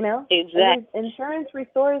 Exactly. Insurance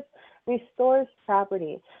restores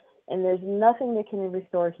property, and there's nothing that can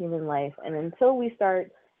restore human life. And until we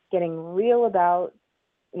start getting real about,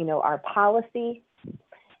 our policy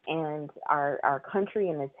and our country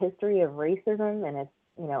and its history of racism and its,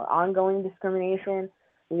 ongoing discrimination,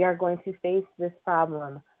 we are going to face this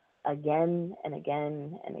problem again and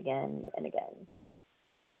again and again and again.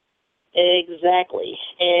 Exactly.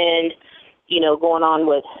 And, going on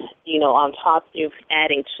with, on top of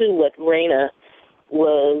adding to what Raina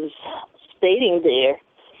was stating there,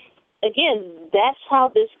 again, that's how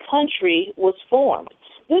this country was formed.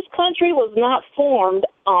 This country was not formed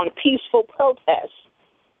on peaceful protests.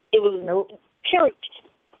 It was period.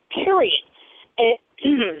 And,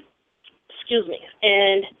 excuse me.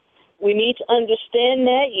 And we need to understand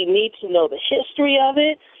that. You need to know the history of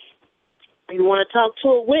it. You want to talk to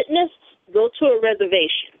a witness? Go to a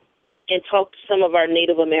reservation and talk to some of our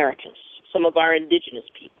Native Americans, some of our indigenous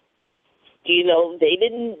people. They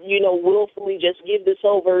didn't, willfully just give this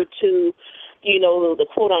over to, the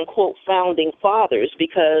quote-unquote founding fathers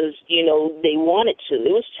because, they wanted to.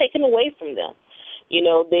 It was taken away from them.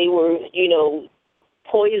 They were,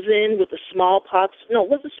 poison with the smallpox. No,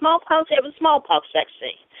 was it smallpox? Yeah, it was smallpox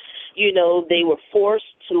vaccine. You know, they were forced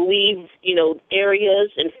to leave, you know, areas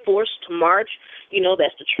and forced to march. You know,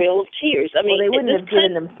 that's the Trail of Tears. I mean, they wouldn't have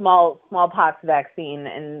given them smallpox vaccine,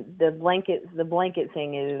 and the blanket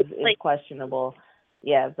thing is questionable.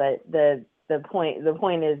 Yeah, but the point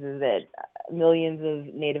is that millions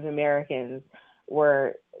of Native Americans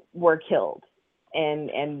were killed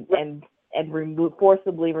and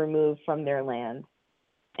forcibly removed from their land,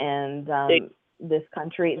 and this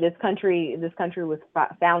country was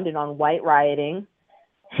founded on white rioting,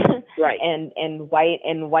 right, and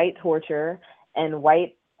white torture and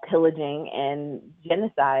white pillaging and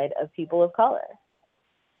genocide of people of color.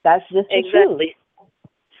 That's just the truth.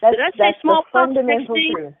 That's the fundamental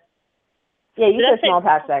truth. Yeah, you said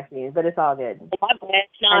smallpox vaccine, but it's all good. My bad.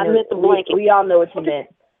 No, I meant the blanket. We all know what you meant.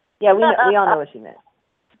 Yeah, we all know what you meant.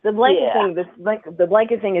 The blanket thing, the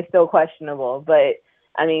blanket thing is still questionable, but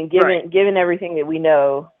I mean, given everything that we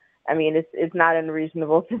know, I mean, it's not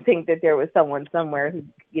unreasonable to think that there was someone somewhere who,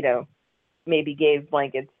 you know, maybe gave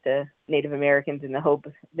blankets to Native Americans in the hope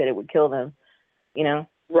that it would kill them, you know?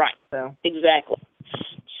 Right. So exactly.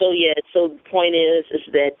 So the point is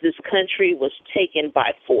that this country was taken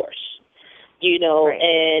by force, you know,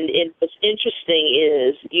 and what's interesting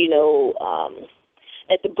is, you know,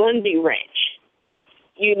 at the Bundy Ranch,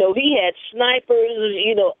 you know, he had snipers,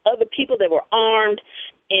 you know, other people that were armed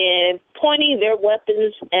and pointing their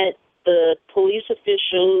weapons at the police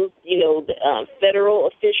officials, you know, the federal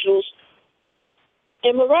officials,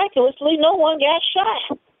 and miraculously no one got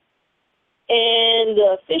shot. And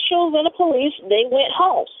the officials and the police, they went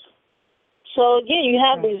home. So, again, you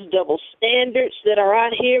have these double standards that are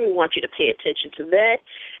out here. We want you to pay attention to that.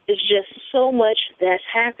 It's just so much that's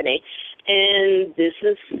happening. And this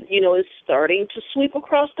is, you know, it's starting to sweep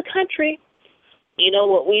across the country. You know,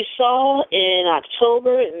 what we saw in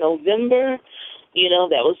October and November, you know,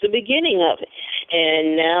 that was the beginning of it.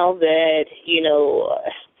 And now that, you know,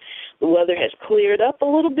 the weather has cleared up a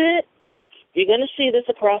little bit, you're going to see this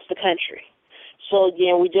across the country. So,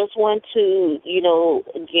 again, we just want to, you know,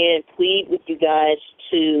 again, plead with you guys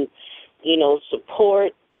to, you know,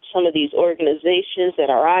 support some of these organizations that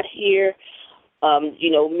are out here,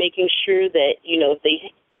 you know, making sure that, you know,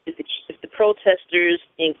 if the protesters,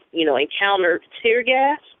 you know, encounter tear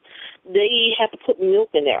gas, they have to put milk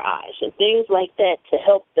in their eyes and things like that to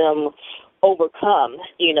help them overcome,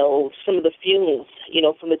 you know, some of the fumes, you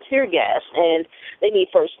know, from the tear gas. And they need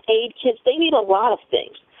first aid kits. They need a lot of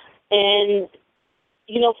things. And,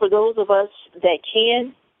 you know, for those of us that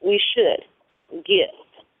can, we should give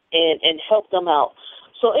and help them out.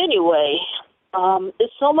 So anyway,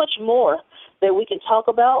 there's so much more that we can talk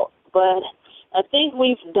about, but I think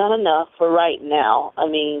we've done enough for right now. I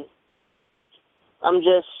mean, I'm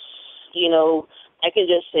just, you know, I can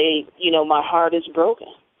just say, you know, my heart is broken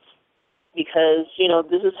because, you know,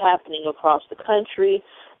 this is happening across the country.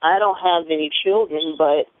 I don't have any children,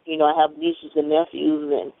 but, you know, I have nieces and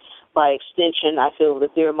nephews, and by extension, I feel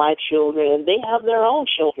that they're my children, and they have their own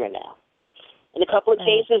children now. In a couple of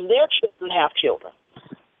cases, their children have children.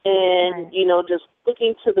 And, you know, just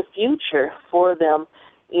looking to the future for them,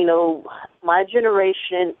 you know, my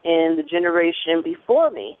generation and the generation before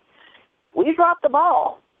me, we dropped the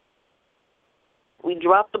ball. We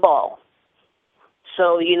dropped the ball.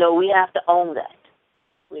 So, you know, we have to own that.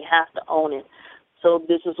 We have to own it. So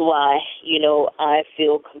this is why, you know, I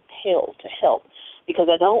feel compelled to help, because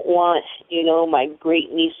I don't want, you know, my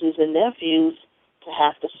great nieces and nephews to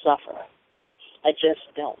have to suffer. I just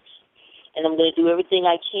don't. And I'm going to do everything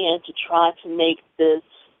I can to try to make this,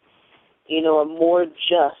 you know, a more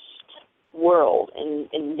just world and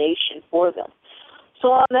nation for them. So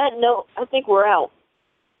on that note, I think we're out.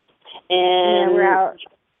 And we're out.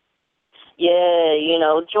 Yeah, you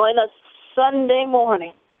know, join us Sunday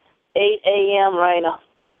morning, 8 a.m. right now.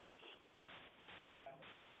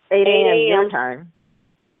 8 a.m. your time.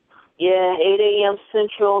 Yeah, 8 a.m.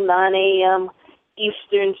 Central, 9 a.m.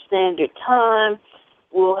 Eastern Standard Time.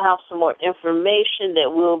 We'll have some more information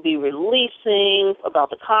that we'll be releasing about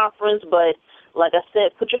the conference. But like I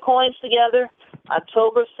said, put your coins together.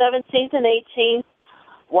 October 17th and 18th,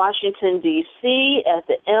 Washington, D.C. at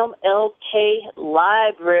the MLK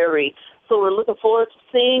Library. So we're looking forward to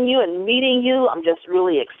seeing you and meeting you. I'm just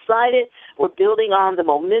really excited. We're building on the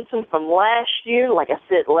momentum from last year. Like I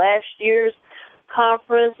said, last year's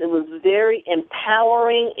conference, it was very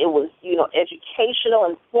empowering. It was, you know, educational,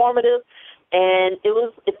 informative, and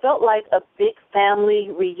it felt like a big family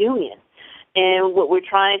reunion. And what we're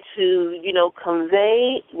trying to,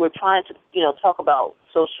 convey, we're trying to, talk about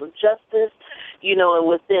social justice, and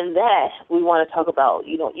within that, we want to talk about,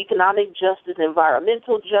 economic justice,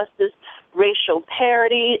 environmental justice, racial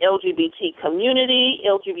parity, LGBTQ community,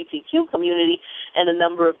 and a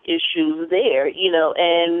number of issues there,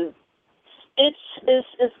 and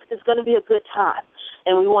it's going to be a good time.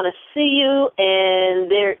 And we want to see you,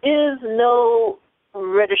 and there is no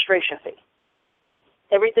registration fee.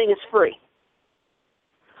 Everything is free.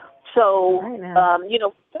 So,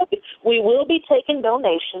 we will be taking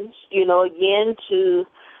donations, again, to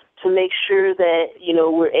make sure that,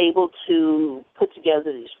 we're able to put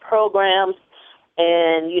together these programs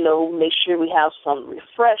and, make sure we have some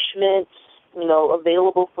refreshments,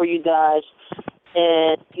 available for you guys.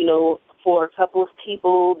 And, for a couple of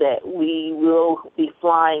people that we will be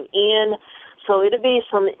flying in. So it'll be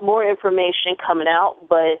some more information coming out.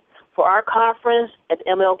 But for our conference at the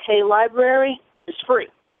MLK Library, it's free.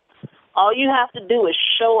 All you have to do is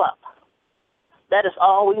show up. That is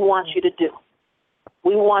all we want you to do.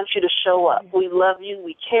 We want you to show up. We love you.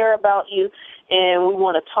 We care about you. And we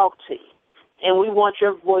want to talk to you. And we want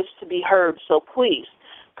your voice to be heard. So please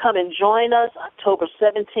come and join us October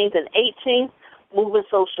 17th and 18th, Moving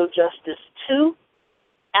Social Justice 2.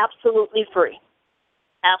 Absolutely free.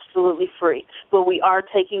 Absolutely free. But we are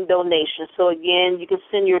taking donations. So, again, you can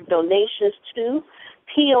send your donations to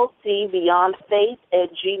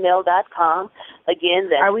POCBeyondFaith@gmail.com. Again,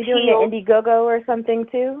 that's Are we doing an Indiegogo or something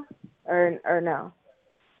too? Or no?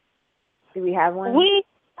 Do we have one? We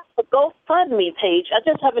have a GoFundMe page. I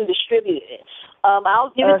just haven't distributed it. I'll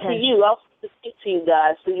give it to you. I'll speak to you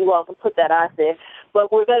guys so you all can put that out there. But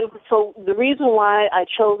so the reason why I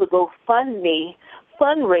chose the GoFundMe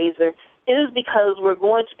fundraiser is because we're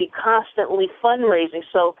going to be constantly fundraising.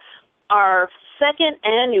 So our second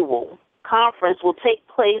annual conference will take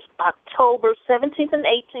place October 17th and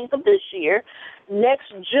 18th of this year.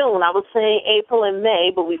 Next June, I was saying April and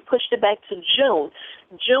May, but we pushed it back to June.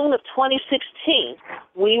 June of 2016,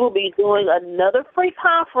 we will be doing another free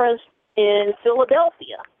conference in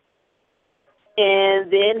Philadelphia. And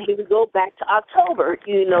then here we go back to October,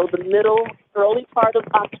 early part of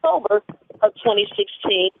October of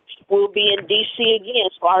 2016, we'll be in D.C. again.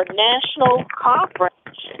 So our national conference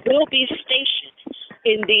will be stationed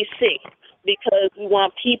in D.C. because we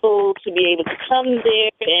want people to be able to come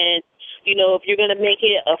there and, if you're going to make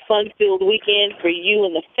it a fun-filled weekend for you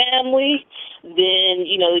and the family, then,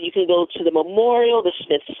 you can go to the memorial, the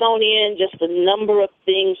Smithsonian, just a number of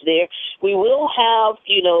things there. We will have,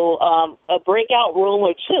 a breakout room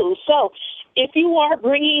or two. So if you are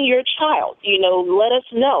bringing your child, let us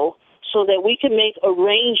know so that we can make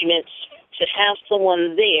arrangements to have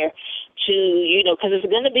someone there to, because it's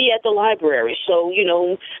going to be at the library. So,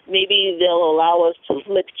 maybe they'll allow us to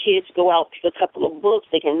let the kids go out, pick a couple of books.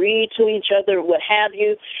 They can read to each other, what have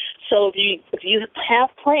you. So if you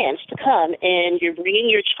have plans to come and you're bringing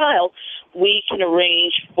your child, we can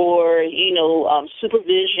arrange for,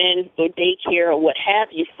 supervision or daycare or what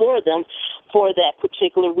have you for them for that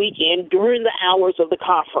particular weekend during the hours of the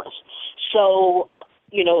conference. So,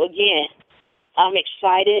 again, I'm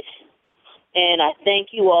excited. And I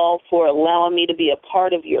thank you all for allowing me to be a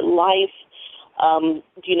part of your life.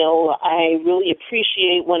 I really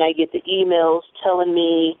appreciate when I get the emails telling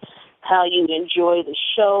me how you enjoy the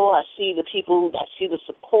show. I see the people, I see the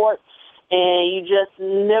support, and you just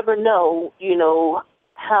never know,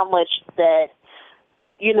 how much that,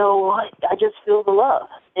 I just feel the love.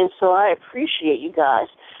 And so I appreciate you guys.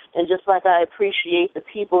 And just like I appreciate the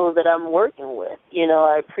people that I'm working with,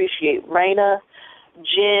 I appreciate Raina,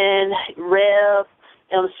 Jen, Rev,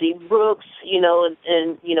 MC Brooks, and a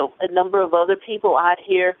number of other people out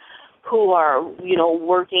here who are,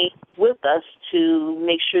 working with us to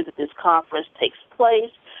make sure that this conference takes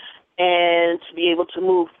place and to be able to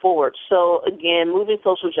move forward. So, again, Moving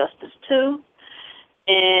Social Justice 2.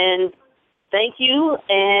 And thank you.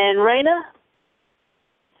 And Raina?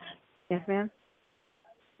 Yes, ma'am.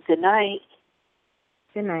 Good night.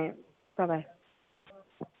 Good night. Bye-bye.